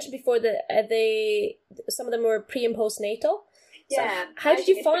 you'd mentioned before that some of them were pre and postnatal. Yeah. So how did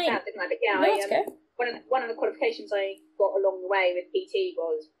you find? That, didn't I? But yeah, no, that's okay. One of the qualifications I got along the way with PT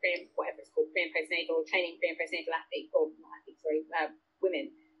was pre and postnatal training, pre and postnatal athletes, or not athletes, sorry, women.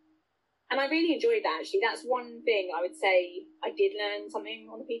 And I really enjoyed that, actually. That's one thing I would say I did learn something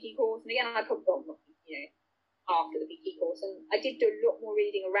on the PT course. And again, I probably got, after the PT course, and I did do a lot more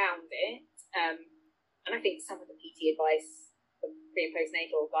reading around it. And I think some of the PT advice for pre and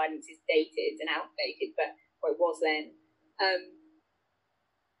postnatal guidance is dated and outdated, or it was then.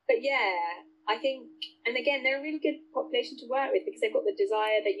 But yeah, I think, and again, they're a really good population to work with, because they've got the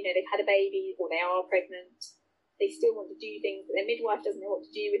desire that, they've had a baby or they are pregnant. They still want to do things, but their midwife doesn't know what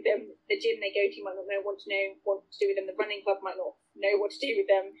to do with them. The gym they go to might not know what to do with them. The running club might not know what to do with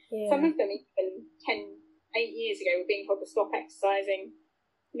them. Yeah. Some of them, even 8 years ago, were being told to stop exercising,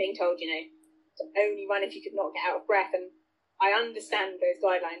 being told, to only run if you could not get out of breath. And I understand those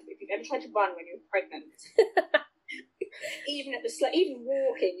guidelines, but if you've ever tried to run when you're pregnant, even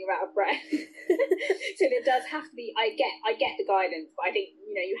walking, you're out of breath. So there does have to be. I get the guidance, but I think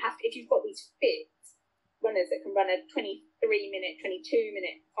you have to, if you've got these fit runners that can run a 23-minute,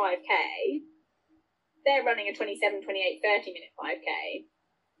 22-minute 5k, they're running a 27, 28, 30-minute 5k.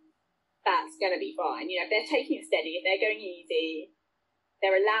 That's going to be fine. If they're taking it steady, if they're going easy,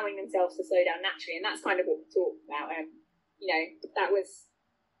 they're allowing themselves to slow down naturally, and that's kind of what we talked about. That was.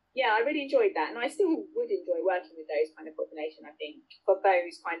 Yeah, I really enjoyed that, and I still would enjoy working with those kind of population, I think, for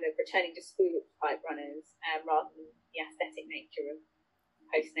those kind of returning to school type runners, rather than the aesthetic nature of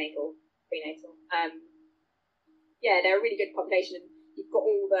postnatal, prenatal. Yeah, they're a really good population, and you've got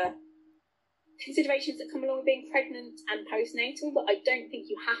all the considerations that come along with being pregnant and postnatal, but I don't think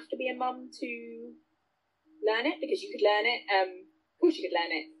you have to be a mum to learn it, because you could learn it. Of course you could learn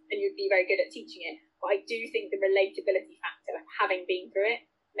it, and you'd be very good at teaching it. But I do think the relatability factor of having been through it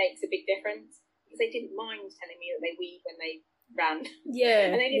makes a big difference, because they didn't mind telling me that they weed when they ran. Yeah,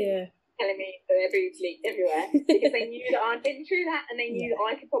 and they didn't telling me that their boobs leaked everywhere, because they knew that I'd been through that, and they knew that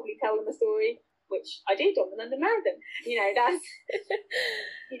I could probably tell them a story, which I did on the London Marathon. You know, that's,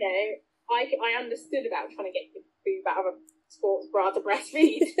 you know, I understood about trying to get your boob out of a sports bra to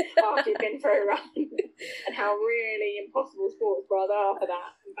breastfeed after you've been for a run, and how really impossible sports bras are for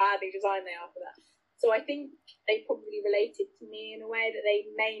that, and badly designed they are for that. So I think they probably related to me in a way that they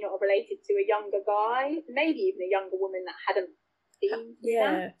may not have related to a younger guy, maybe even a younger woman that hadn't been through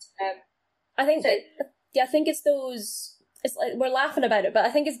that. I think so. I think it's those. It's like we're laughing about it, but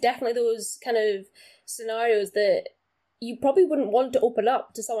I think it's definitely those kind of scenarios that you probably wouldn't want to open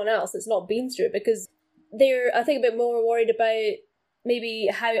up to someone else that's not been through it, because they're, I think, a bit more worried about maybe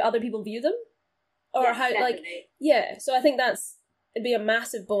how other people view them, or how definitely. So I think it'd be a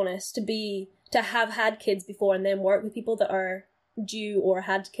massive bonus to have had kids before and then work with people that are due or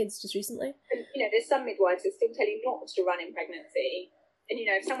had kids just recently. And, you know, there's some midwives that still tell you not to run in pregnancy, and you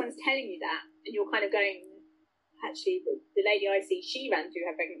know, if someone's telling you that and you're kind of going, actually, the lady I see, she ran through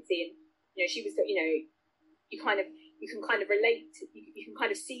her pregnancy, and you know, she was, you know, you can kind of relate. You can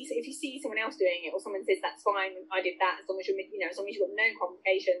kind of see, if you see someone else doing it, or someone says that's fine, I did that, as long as you've got no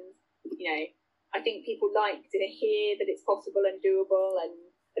complications. You know, I think people like to hear that it's possible and doable, and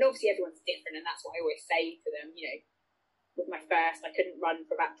obviously everyone's different, and that's what I always say to them. You know, with my first, I couldn't run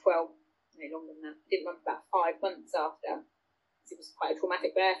for about 12, no longer than that. I didn't run for about 5 months after. It was quite a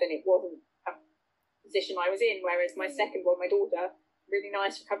traumatic birth, and it wasn't a position I was in. Whereas my second one, my daughter, really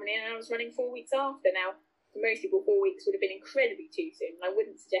nice recovery, and I was running 4 weeks after. Now, for most people, 4 weeks would have been incredibly too soon, and I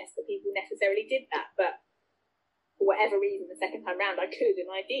wouldn't suggest that people necessarily did that. But for whatever reason, the second time round, I could, and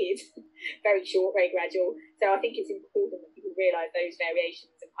I did. Very short, very gradual. So I think it's important that people realise those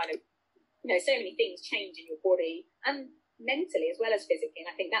variations, and kind of, you know, so many things change in your body and mentally as well as physically.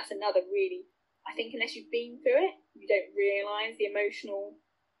 And I think that's another really, I think unless you've been through it, you don't realise the emotional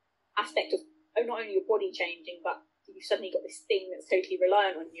aspect of not only your body changing, but you've suddenly got this thing that's totally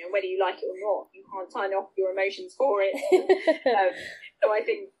reliant on you, and whether you like it or not, you can't turn off your emotions for it. So I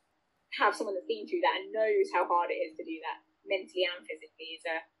think have someone that's been through that and knows how hard it is to do that mentally and physically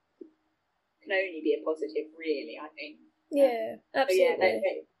can only be a positive, really, I think. Yeah,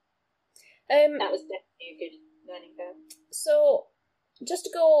 absolutely. That was definitely a good learning curve. So, just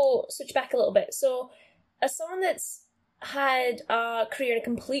to switch back a little bit, so as someone that's had a career in a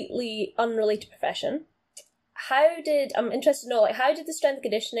completely unrelated profession, I'm interested to know, like, how did the strength and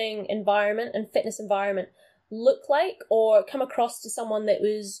conditioning environment and fitness environment look like, or come across to someone that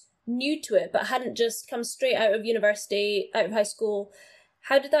was new to it but hadn't just come straight out of university, out of high school?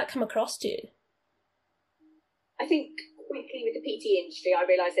 How did that come across to you? I think quickly with the PT industry, I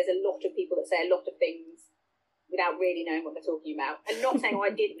realised there's a lot of people that say a lot of things without really knowing what they're talking about. And not saying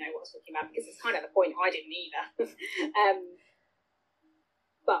I did know what I was talking about, because it's kind of the point, I didn't either.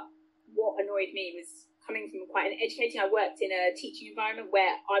 But what annoyed me was coming from quite an educating, I worked in a teaching environment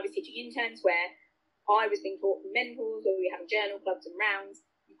where I was teaching interns, where I was being taught from mentors, or we were having journal clubs and rounds,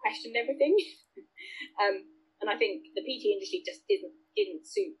 and questioned everything. And I think the PT industry just didn't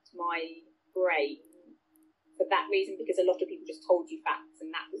suit my brain for that reason, because a lot of people just told you facts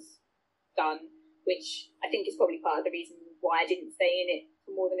and that was done, which I think is probably part of the reason why I didn't stay in it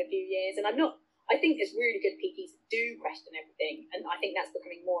for more than a few years. And I think there's really good PTs that do question everything, and I think that's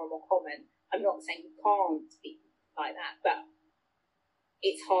becoming more and more common. I'm not saying you can't be like that, but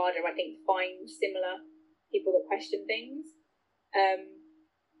it's harder, I think, to find similar people that question things.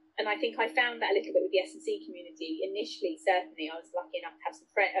 And I think I found that a little bit with the S&C community. Initially, certainly, I was lucky enough to have some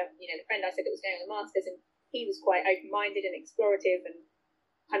friend, the friend I said that was going on the Masters, and he was quite open-minded and explorative, and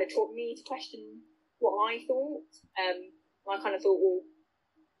kind of taught me to question what I thought. I kind of thought, well,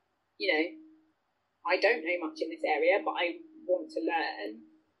 you know, I don't know much in this area, but I want to learn.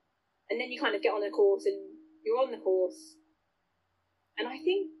 And then you kind of get on the course, and you're on the course, and I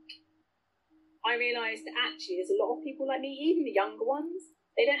think I realised that actually there's a lot of people like me, even the younger ones,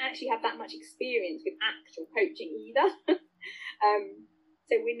 they don't actually have that much experience with actual coaching either.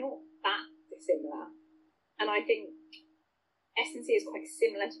 So we're not that dissimilar. And I think S&C is quite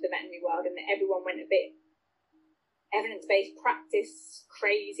similar to the veterinary world, in that everyone went a bit evidence-based practice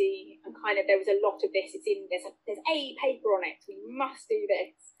crazy, and kind of there was a lot of this. There's a paper on it, so we must do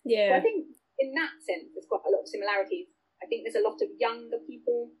this. Yeah. So I think in that sense there's quite a lot of similarities. I think there's a lot of younger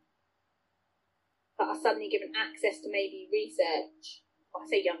people that are suddenly given access to maybe research well, I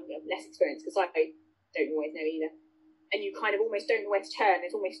say younger, less experienced, because I don't always know either. And you kind of almost don't know where to turn.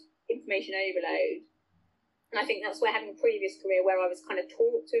 There's almost information overload. And I think that's where having a previous career where I was kind of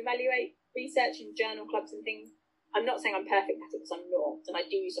taught to evaluate research and journal clubs and things. I'm not saying I'm perfect at it, because I'm not, and I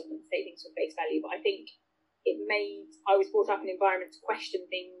do sometimes say things for face value, but I think I was brought up in an environment to question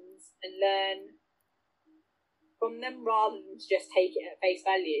things and learn from them rather than to just take it at face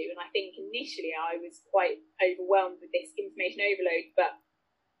value. And I think initially I was quite overwhelmed with this information overload, but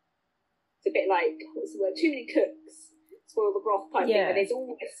it's a bit like, what's the word, too many cooks spoil the broth type thing, where there's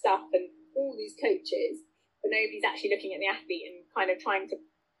all this stuff and all these coaches, but nobody's actually looking at the athlete and kind of trying to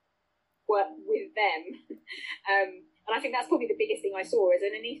work with them. And I think that's probably the biggest thing I saw is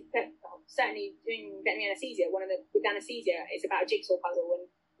certainly doing veterinary anaesthesia. With anaesthesia, it's about a jigsaw puzzle, and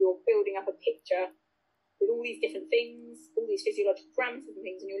you're building up a picture with all these different things, all these physiological parameters and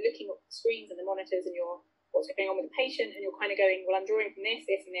things, and you're looking at the screens and the monitors and what's going on with the patient, and you're kind of going, well, I'm drawing from this,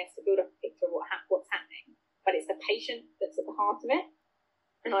 this, and this to build up a picture of what's happening. But it's the patient that's at the heart of it,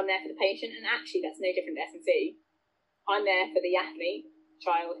 and I'm there for the patient, and actually that's no different to S&C. I'm there for the athlete,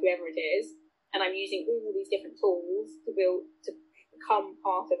 child, whoever it is, and I'm using all these different tools to become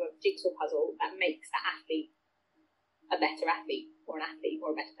part of a jigsaw puzzle that makes that athlete a better athlete, or an athlete,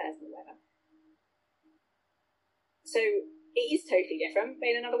 or a better person, or whatever. So it is totally different, but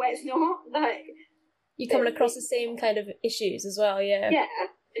in another way it's not. Like, you're coming across the same kind of issues as well, yeah. Yeah,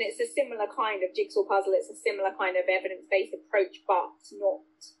 and it's a similar kind of jigsaw puzzle, it's a similar kind of evidence-based approach, but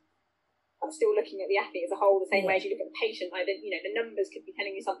still looking at the athlete as a whole the same way as you look at the patient. Like, the numbers could be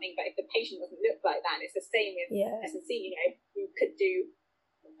telling you something, but if the patient doesn't look like that, and it's the same with S&C, you could do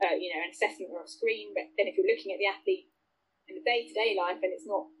an assessment or a screen, but then if you're looking at the athlete in the day-to-day life and it's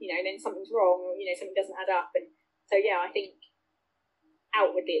not, and then something's wrong, or something doesn't add up, and so I think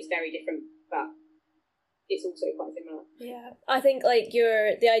outwardly it's very different, but it's also quite similar. Yeah, I think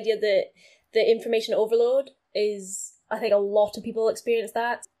the idea that the information overload is, I think a lot of people experience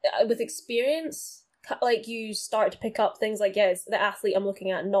that. With experience, like, you start to pick up things like, it's the athlete I'm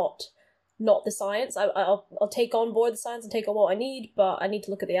looking at, not the science. I'll take on board the science and take on what I need, but I need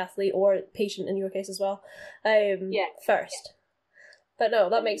to look at the athlete, or patient in your case as well, first. But no,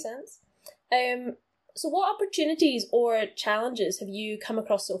 that makes sense. So what opportunities or challenges have you come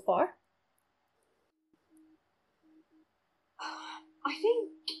across so far? I think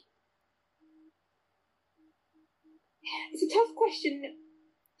it's a tough question,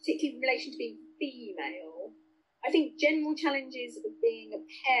 particularly in relation to being female. I think general challenges of being a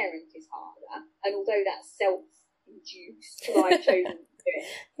parent is harder, and although that's self-induced, I've chosen to do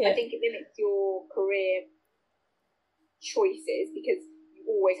it, I think it limits your career choices, because you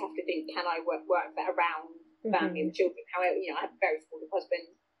always have to think, can I work that around family and children? However, I have a very supportive husband,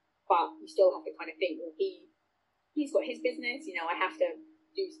 but you still have to kind of think, well, he's got his business, I have to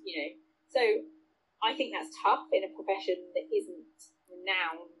do, so I think that's tough in a profession that isn't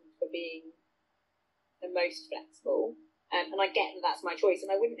renowned for being the most flexible, and I get that that's my choice,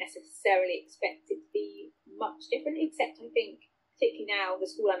 and I wouldn't necessarily expect it to be much different, except I think particularly now the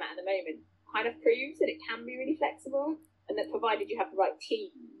school I'm at the moment kind of proves that it can be really flexible, and that provided you have the right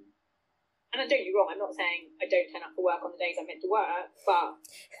team, and don't get me wrong, I'm not saying I don't turn up for work on the days I'm meant to work, but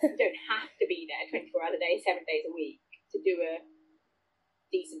you don't have to be there 24 hours a day, 7 days a week to do a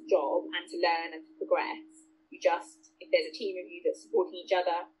decent job and to learn and to progress. You just, if there's a team of you that's supporting each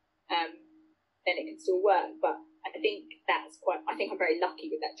other, then it can still work. But I think I'm very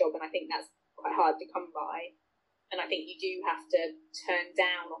lucky with that job, and I think that's quite hard to come by. And I think you do have to turn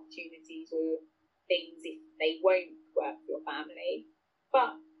down opportunities or things if they won't work for your family.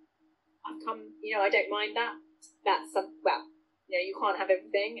 But I don't mind that. You can't have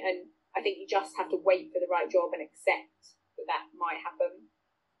everything, and I think you just have to wait for the right job and accept that might happen.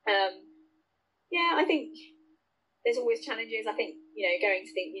 I think there's always challenges. I think, going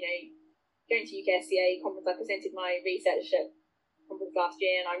to UKSCA conference, I presented my research at conference last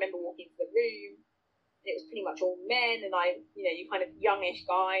year, and I remember walking into the room, and it was pretty much all men, and you kind of youngish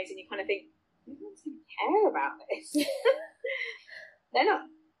guys, and you kind of think, who wants to care about this? They're not.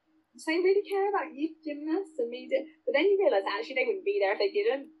 So they really care about you gymnasts and me, but then you realise actually they wouldn't be there if they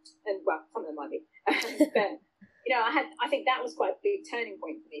didn't, and well, some of them might be, but I think that was quite a big turning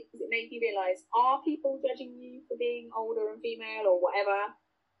point for me, because it made me realise, are people judging you for being older and female or whatever,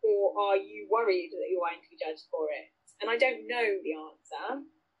 or are you worried that you're going to be judged for it? And I don't know the answer,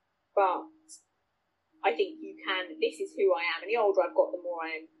 but I think you can. This is who I am, and the older I've got, the more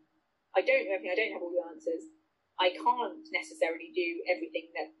I don't know everything. I don't have all the answers. I can't necessarily do everything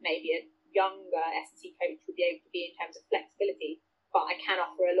that maybe a younger S&C coach would be able to be in terms of flexibility, but I can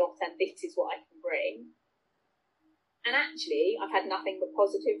offer a lot, and this is what I can bring. And actually, I've had nothing but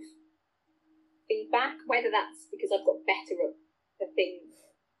positive feedback, whether that's because I've got better at the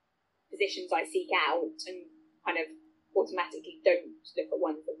positions I seek out and kind of automatically don't look at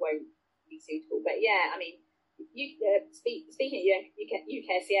ones that won't be suitable. But yeah, I mean, speaking at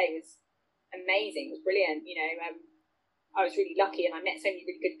UKSCA was amazing. It was brilliant. You know, I was really lucky, and I met so many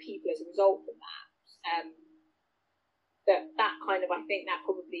really good people as a result of that. That kind of, I think that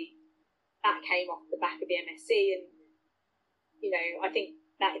probably that came off the back of the MSc, and you know, I think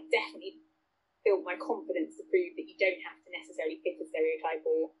that definitely built my confidence to prove that you don't have to necessarily fit a stereotype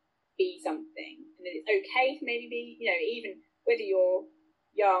or be something, and that it's okay to maybe be, you know, even whether you're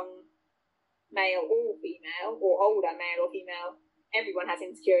young, male or female, or older, male or female, everyone has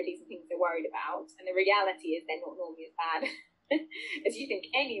insecurities and things they're worried about, and the reality is they're not normally as bad as you think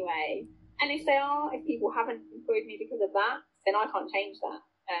anyway. And if people haven't employed me because of that, then I can't change that.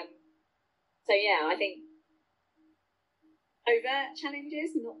 So yeah, I think overt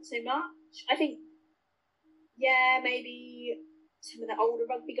challenges, not so much. I think, yeah, maybe some of the older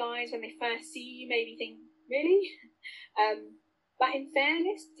rugby guys, when they first see you, maybe think, really? But in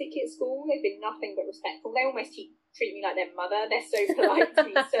fairness, particularly at school, they've been nothing but respectful. They almost treat me like their mother. They're so polite to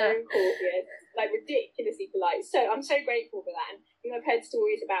me, so courteous, like ridiculously polite. So I'm so grateful for that. And you know, I've heard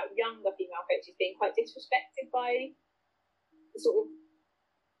stories about younger female coaches being quite disrespected by the sort of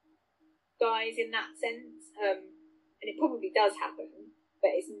guys in that sense. And it probably does happen,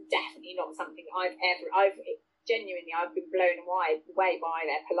 but it's definitely not something I've been blown away by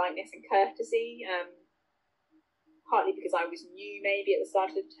their politeness and courtesy. Partly because I was new maybe at the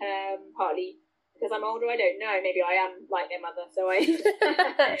start of the term, partly because I'm older, I don't know. Maybe I am like their mother, so I...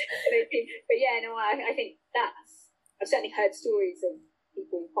 But yeah, no, I think I've certainly heard stories of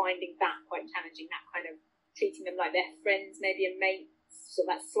people finding that quite challenging, that kind of treating them like their friends, maybe and mates, so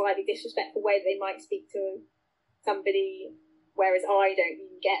that slightly disrespectful way that they might speak to somebody, whereas I don't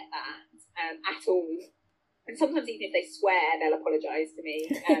even get that at all. And sometimes even if they swear, they'll apologise to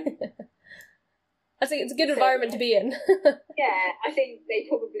me. I think it's a good environment to be in. Yeah, I think they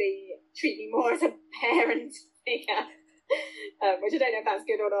probably treat me more as a parent figure, which I don't know if that's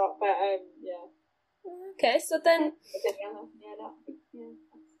good or not, but yeah. Okay, so then... Yeah,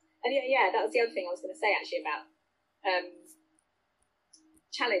 that was the other thing I was going to say actually about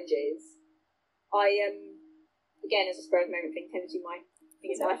challenges. I, again, as a spur of the moment thing, tends to be my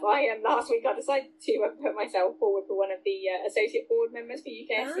thing in life. Last week I decided to put myself forward for one of the associate board members for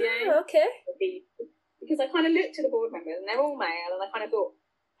UKSCA. Ah, okay. Because I kind of looked at the board members and they're all male, and I kind of thought,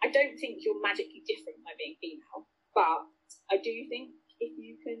 I don't think you're magically different by being female, but I do think if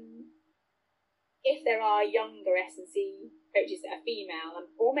there are younger S&C coaches that are female,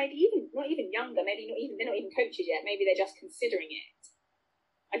 or maybe even not even younger, maybe they're not even coaches yet, maybe they're just considering it,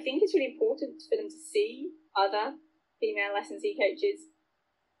 I think it's really important for them to see other female S&C coaches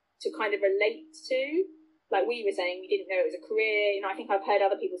to kind of relate to. Like we were saying, we didn't know it was a career. You know, I think I've heard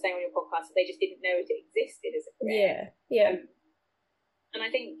other people saying on your podcast that they just didn't know it existed as a career. Yeah. And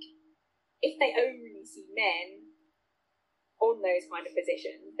I think if they only see men on those kind of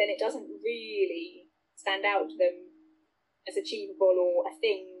positions, then it doesn't really stand out to them as achievable or a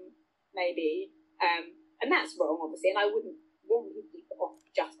thing, maybe. And that's wrong, obviously. And I wouldn't want people to be put off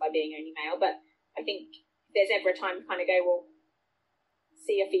just by being only male. But I think if there's ever a time to kind of go, well,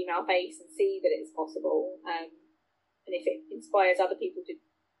 see a female face and see that it's possible, and if it inspires other people to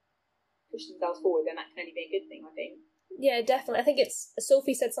push themselves forward, then that can only be a good thing, I think. Yeah, definitely. I think it's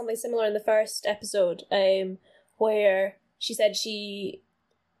Sophie said something similar in the first episode, where she said she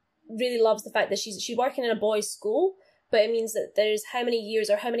really loves the fact that she's working in a boys' school, but it means that there's how many years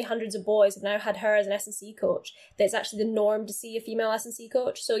or how many hundreds of boys have now had her as an S&C coach, that it's actually the norm to see a female S&C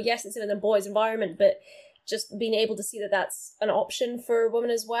coach. So yes, it's in a boys' environment, but just being able to see that that's an option for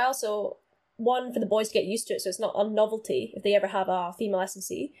women as well. So one, for the boys to get used to it, so it's not a novelty if they ever have a female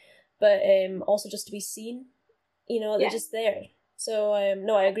S&C, but also just to be seen, you know, they're just there. So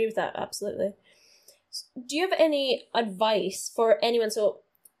no, I agree with that, absolutely. Do you have any advice for anyone, so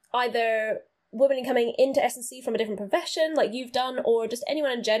either women coming into S&C from a different profession like you've done, or just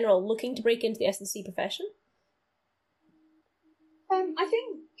anyone in general looking to break into the S&C profession? I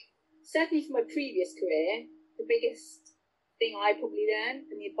think certainly from my previous career, the biggest thing I probably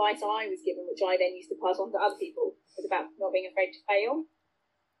learned, and the advice I was given, which I then used to pass on to other people, was about not being afraid to fail.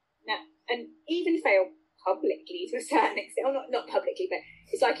 Now, and even fail publicly to a certain extent, or not publicly, but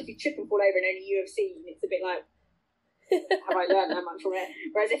it's like if you trip and fall over and only you have seen, it's a bit like, have I learned that much from it?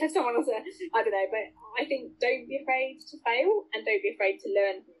 Whereas if someone else, I don't know, but I think don't be afraid to fail, and don't be afraid to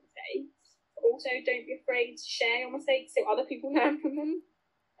learn from mistakes. Also, don't be afraid to share your mistakes so other people learn from them.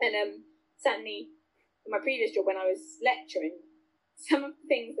 And certainly, in my previous job when I was lecturing, some of the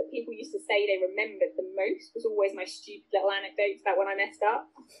things that people used to say they remembered the most was always my stupid little anecdotes about when I messed up.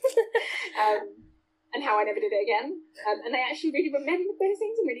 And how I never did it again. And they actually really remembered those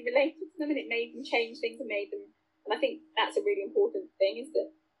things and really related to them, and it made them change things and made them. And I think that's a really important thing, is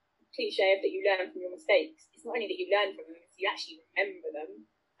that cliche of that you learn from your mistakes. It's not only that you learn from them, it's you actually remember them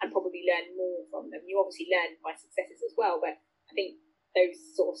and probably learn more from them. You obviously learn by successes as well, but I think those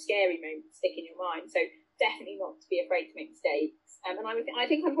sort of scary moments stick in your mind. So definitely not to be afraid to make mistakes. And I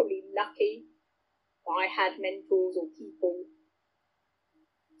think I'm probably lucky that I had mentors or people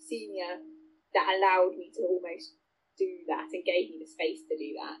senior that allowed me to almost do that and gave me the space to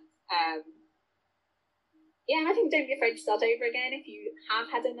do that. And I think don't be afraid to start over again if you have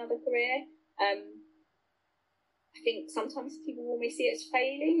had another career. I think sometimes people almost see it as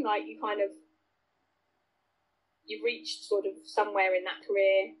failing, like you've reached sort of somewhere in that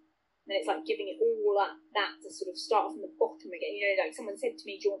career, and it's like giving it all up that to sort of start from the bottom again. You know, like someone said to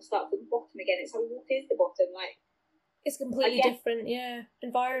me, do you want to start from the bottom again? It's like, what is the bottom? Like, it's completely different,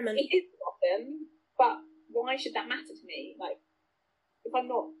 environment. It is the bottom, but why should that matter to me? Like, if I'm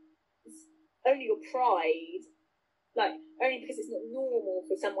not, it's only your pride, like, only because it's not normal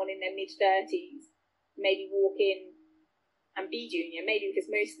for someone in their mid-30s maybe walk in and be junior, maybe because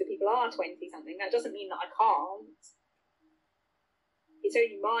most of the people are 20-something, that doesn't mean that I can't. It's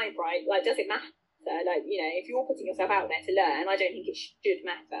only my pride. Like, does it matter? Like, you know, if you're putting yourself out there to learn, I don't think it should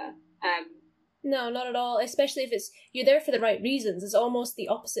matter. No, not at all. Especially if you're there for the right reasons. It's almost the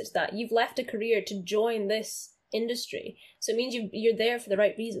opposite to that. You've left a career to join this industry, so it means you're there for the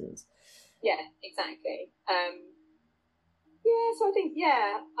right reasons. Yeah, exactly. So I think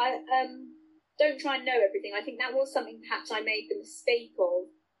I don't try and know everything. I think that was something perhaps I made the mistake of.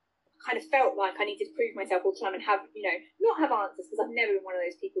 I kind of felt like I needed to prove myself all the time and have, you know, not have answers, because I've never been one of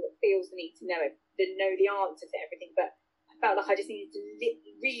those people that feels the need to know the answer to everything, but felt like I just needed to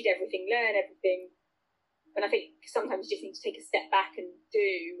read everything, learn everything. And I think sometimes you just need to take a step back and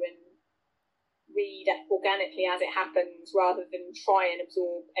do and read organically as it happens, rather than try and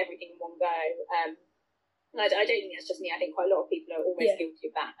absorb everything in one go. And I don't think that's just me. I think quite a lot of people are almost guilty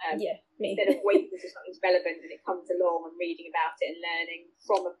of that. Me. Instead of waiting until something's relevant and it comes along and reading about it and learning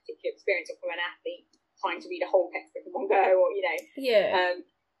from a particular experience or from an athlete, trying to read a whole textbook in one go, or, you know.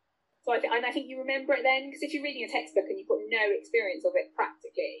 So I think you remember it then, because if you're reading a textbook and you've got no experience of it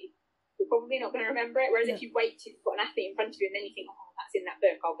practically, you're probably not going to remember it. Whereas if you wait till you've got an athlete in front of you and then you think, oh, that's in that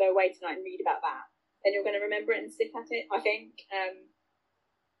book, I'll go away tonight and read about that, then you're going to remember it and stick at it, I think.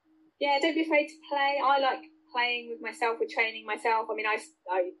 Don't be afraid to play. I like playing with myself, with training myself. I mean, I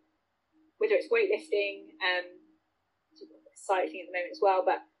whether it's weightlifting, cycling at the moment as well,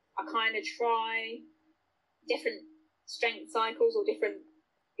 but I kind of try different strength cycles or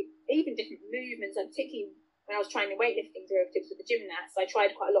even different movements. And particularly when I was trying the weightlifting derivatives with the gymnasts, I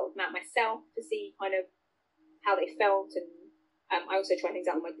tried quite a lot of them out myself to see kind of how they felt. And I also try things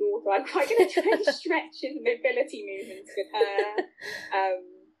out with my daughter. I'm quite going to try stretches and mobility movements with her.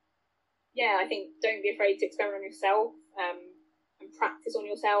 I think don't be afraid to experiment on yourself and practice on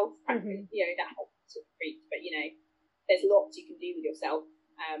yourself. Practice, you know, that helps sort of preach, but you know, there's lots you can do with yourself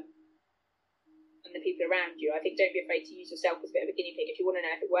and the people around you. I think don't be afraid to use yourself as a bit of a guinea pig. If you want to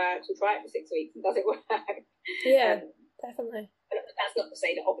know if it works, we'll try it for 6 weeks, and does it work? Definitely. But that's not to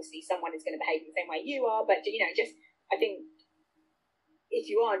say that obviously someone is going to behave the same way you are, but you know, just I think if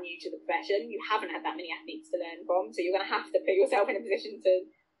you are new to the profession, you haven't had that many athletes to learn from, so you're going to have to put yourself in a position to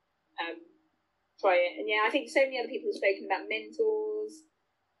try it. And I think so many other people have spoken about mentors.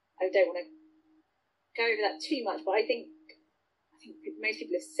 I don't want to go over that too much, but I think most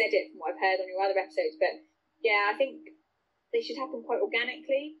people have said it from what I've heard on your other episodes, but I think they should happen quite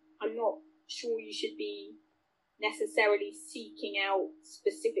organically. I'm not sure you should be necessarily seeking out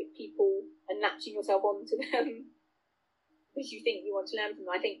specific people and latching yourself onto them because you think you want to learn from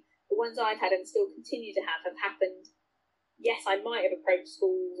them. I think the ones I've had and still continue to have happened. Yes, I might have approached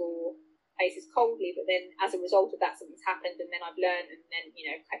schools or places coldly, but then as a result of that, something's happened, and then I've learned, and then, you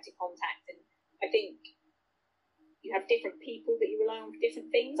know, kept in contact. And I think you have different people that you rely on for different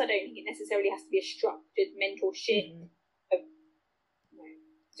things. I don't think it necessarily has to be a structured mentorship of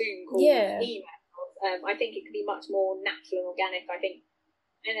Zoom calls, emails. I think it can be much more natural and organic.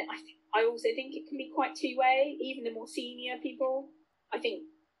 I also think it can be quite two-way. Even the more senior people, I think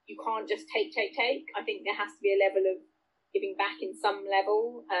you can't just take. I think there has to be a level of giving back in some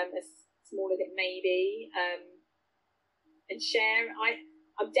level, as small as it may be, and share.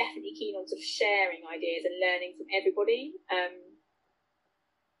 I'm definitely keen on sort of sharing ideas and learning from everybody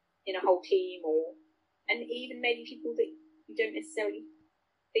in a whole team, and even maybe people that you don't necessarily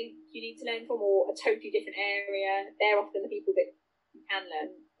think you need to learn from, or a totally different area, they're often the people that you can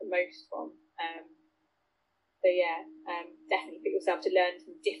learn the most from. So yeah, definitely put yourself to learn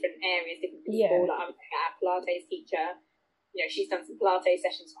from different areas, different people. Like I was at our Pilates teacher, you know, she's done some Pilates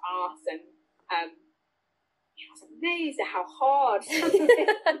sessions for us, and I was amazed at how hard some of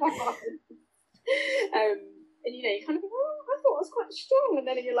it was. And you know, you kind of think, oh, I thought I was quite strong, and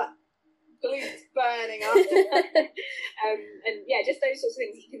then you're like, glutes burning up. And yeah, just those sorts of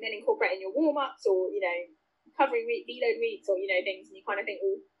things you can then incorporate in your warm-ups, or, you know, covering deload weeks, or, you know, things, and you kind of think,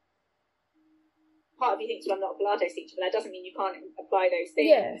 well, part of you thinks, well, I'm not a Pilates teacher, but that doesn't mean you can't apply those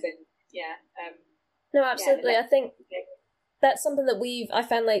things. And no, absolutely. I think that's something that I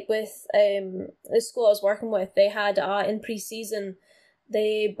found, like, with the school I was working with, they had in pre-season,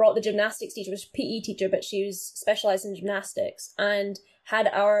 they brought the gymnastics teacher, which was PE teacher, but she was specialised in gymnastics, and had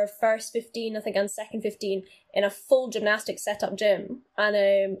our first 15, I think, and second 15 in a full gymnastics set-up gym.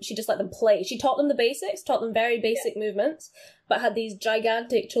 And she just let them play. She taught them the basics, taught them very basic movements, but had these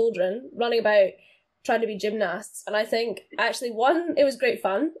gigantic children running about trying to be gymnasts. And I think, actually, one, it was great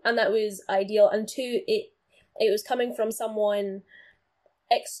fun, and that was ideal, and two, it was coming from someone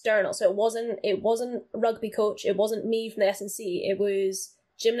external. So it wasn't a rugby coach, it wasn't me from the S&C, it was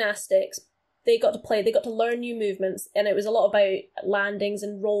gymnastics. They got to play, they got to learn new movements, and it was a lot about landings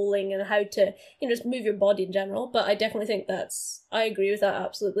and rolling and how to, you know, just move your body in general. But I definitely think I agree with that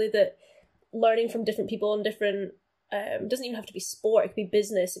absolutely, that learning from different people and different, doesn't even have to be sport, it could be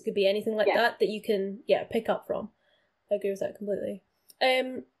business, it could be anything like that you can pick up from. I agree with that completely.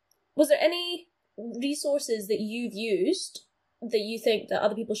 Was there any resources that you've used that you think that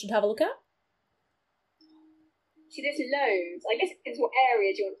other people should have a look at? See, there's loads. I guess it depends what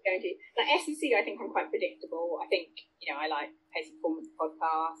area do you want to go into. Like S&C, I think I'm quite predictable. I think, you know, I like Pace Performance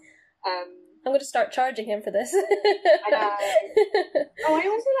podcast. I'm going to start charging him for this. I know. Oh, I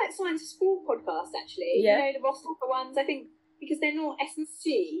also like Science of Sport podcast, actually. Yeah. You know, the Ross Hopper ones, I think, because they're not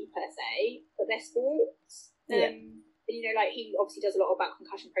S&C per se, but they're sports. And, you know, like, he obviously does a lot about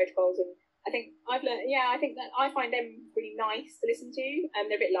concussion protocols, and I think I've learned, I think that I find them really nice to listen to.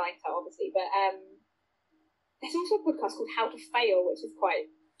 They're a bit lighter, obviously, but there's also a podcast called How to Fail, which is quite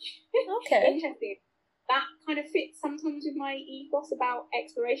interesting. That kind of fits sometimes with my ethos about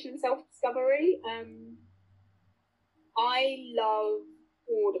exploration and self-discovery. I love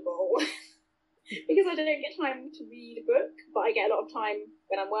Audible because I don't get time to read a book, but I get a lot of time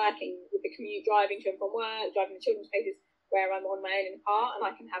when I'm working with the commute, driving to and from work, driving to children's places where I'm on my own in the car, and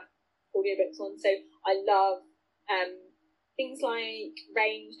I can have audiobooks on. So I love things like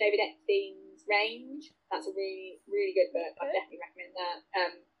Range, David Epstein's Range. That's a really, really good book. I definitely recommend that.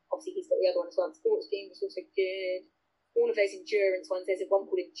 Obviously, he's got the other one as well, Sports Team, which is also good. All of those endurance ones. There's one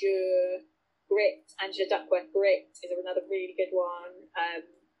called Endure, Grit, Angela Duckworth Grit is another really good one.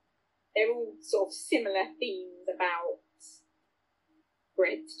 They're all sort of similar themes about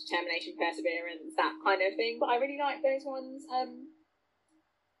grit, determination, perseverance, that kind of thing. But I really like those ones.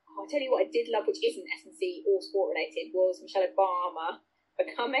 I'll tell you what I did love, which isn't S&C or sport related, was Michelle Obama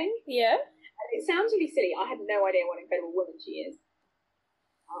Becoming. Yeah. It sounds really silly. I had no idea what an incredible woman she is.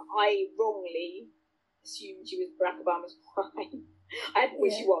 I wrongly assumed she was Barack Obama's wife.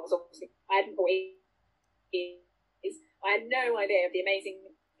 Which she was, obviously. I hadn't thought I had no idea of the amazing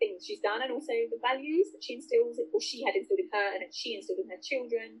things she's done, and also the values that she instills, or she had instilled in her, and she instilled in her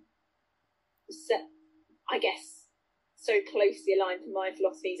children. So, I guess, so closely aligned to my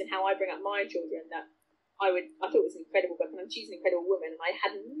philosophies and how I bring up my children that I thought it was an incredible book, and she's an incredible woman, and I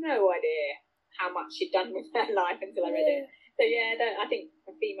had no idea how much she'd done with her life until I read it. So I think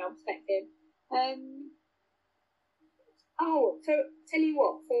from a female perspective. So tell you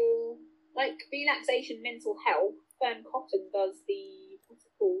what, for like relaxation, mental health, Fern Cotton does the, what's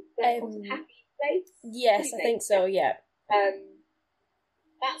it called? Fern Cotton Happy Place? Yes, I think so, yeah.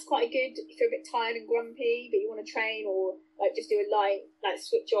 That's quite good if you're a bit tired and grumpy, but you want to train, or like just do a light, like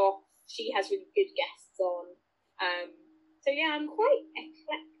switch off. She has really good guests on. So I'm quite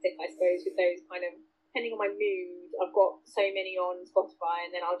eclectic, I suppose, with those kind of, depending on my mood. I've got so many on Spotify,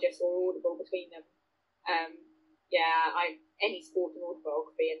 and then I'll just, or Audible between them. Any sport and Audible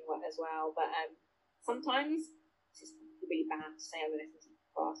could be in one as well. But sometimes, this is really bad to say on an S&C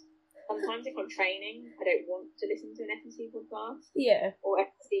podcast. Sometimes if I'm training, I don't want to listen to an S&C podcast. Yeah. Or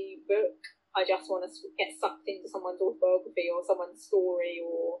S&C book. I just want to get sucked into someone's autobiography or someone's story,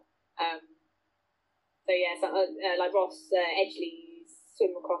 or like Ross Edgley's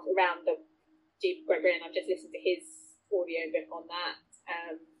Swim Across Around the Great Britain. I've just listened to his audio book on that.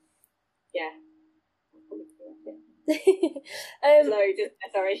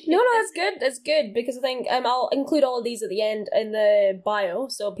 Sorry. No, that's good. That's good because I think I'll include all of these at the end in the bio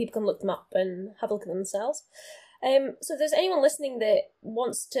so people can look them up and have a look at them themselves. So if there's anyone listening that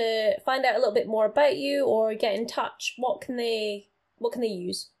wants to find out a little bit more about you or get in touch, what can they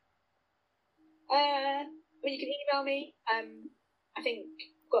use? Well, you can email me. I think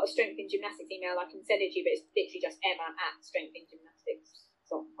I've got a Strength in Gymnastics email. I can send it to you, but it's literally just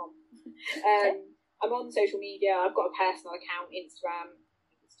emma@strengthingymnastics.com. I'm on social media. I've got a personal account, Instagram. I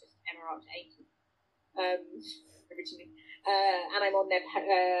think it's just Emma up to 80 originally. And I'm on there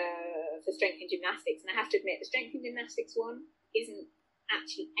for Strength in Gymnastics. And I have to admit, the Strength in Gymnastics one isn't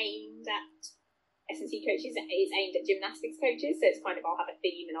actually aimed at S&C coaches. It is aimed at gymnastics coaches. So it's kind of, I'll have a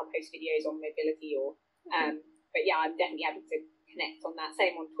theme and I'll post videos on mobility or... but yeah, I'm definitely happy to connect on that.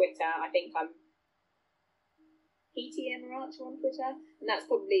 Same on Twitter. I think I'm PT Emma Archer on Twitter, and that's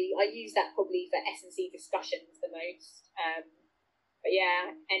probably, I use that probably for S&C discussions the most. But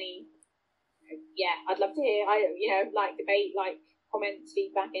yeah, I'd love to hear. Like debate, like comments,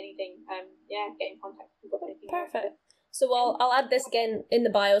 feedback, anything. Get in contact if you've got anything. Perfect. So I'll add this again in the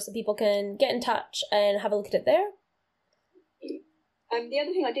bio so people can get in touch and have a look at it there. The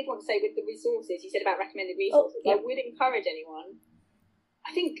other thing I did want to say with the resources, you said about recommended resources. I would encourage anyone.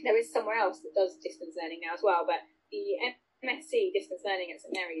 I think there is somewhere else that does distance learning now as well, but the MSc distance learning at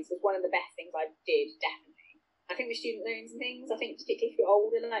St Mary's was one of the best things I did, definitely. I think with student loans and things, I think particularly if you're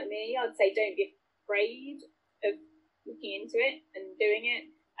older like me, I'd say don't be afraid of looking into it and doing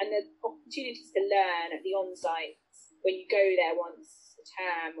it. And the opportunities to learn at the on-sites when you go there once a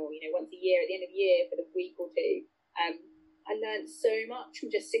term or once a year at the end of the year for the week or two. I learned so much from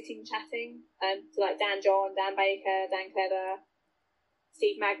just sitting chatting to like Dan John, Dan Baker, Dan Clever,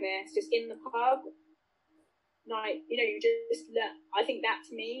 Steve Magnus, just in the pub. Like, you just learn. I think that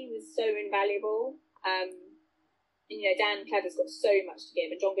to me was so invaluable. And, Dan Clever's got so much to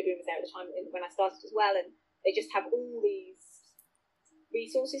give, and John Goodwin was there at the time when I started as well, and they just have all these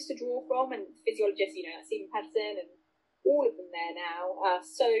resources to draw from, and physiologists, like Stephen Patterson, and all of them there now are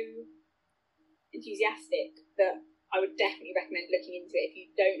so enthusiastic that I would definitely recommend looking into it if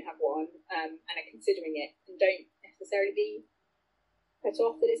you don't have one and are considering it, and don't necessarily be put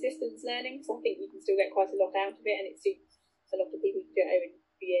off that it's distance learning, because I think you can still get quite a lot out of it, and it suits a lot of people who do it over a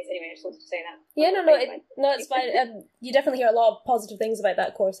few years. Anyway, I just wanted to say that. Yeah, it's fine. You definitely hear a lot of positive things about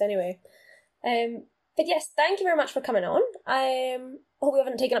that course anyway. But yes, thank you very much for coming on. I hope we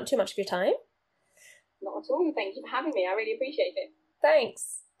haven't taken up too much of your time. Not at all. Thank you for having me. I really appreciate it.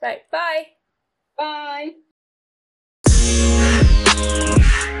 Thanks. Right, bye. Bye.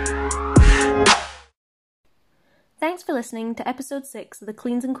 Thanks for listening to episode 6 of the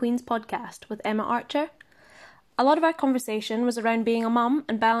Cleans and Queens podcast with Emma Archer. A lot of our conversation was around being a mum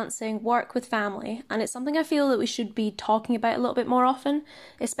and balancing work with family, and it's something I feel that we should be talking about a little bit more often,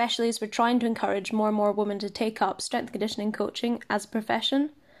 especially as we're trying to encourage more and more women to take up strength and conditioning coaching as a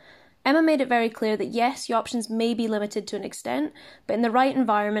profession. Emma made it very clear that yes, your options may be limited to an extent, but in the right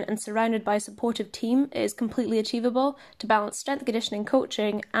environment and surrounded by a supportive team, it is completely achievable to balance strength and conditioning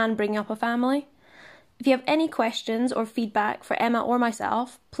coaching and bringing up a family. If you have any questions or feedback for Emma or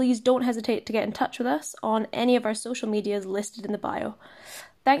myself, please don't hesitate to get in touch with us on any of our social medias listed in the bio.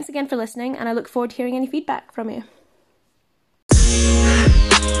 Thanks again for listening, and I look forward to hearing any feedback from you.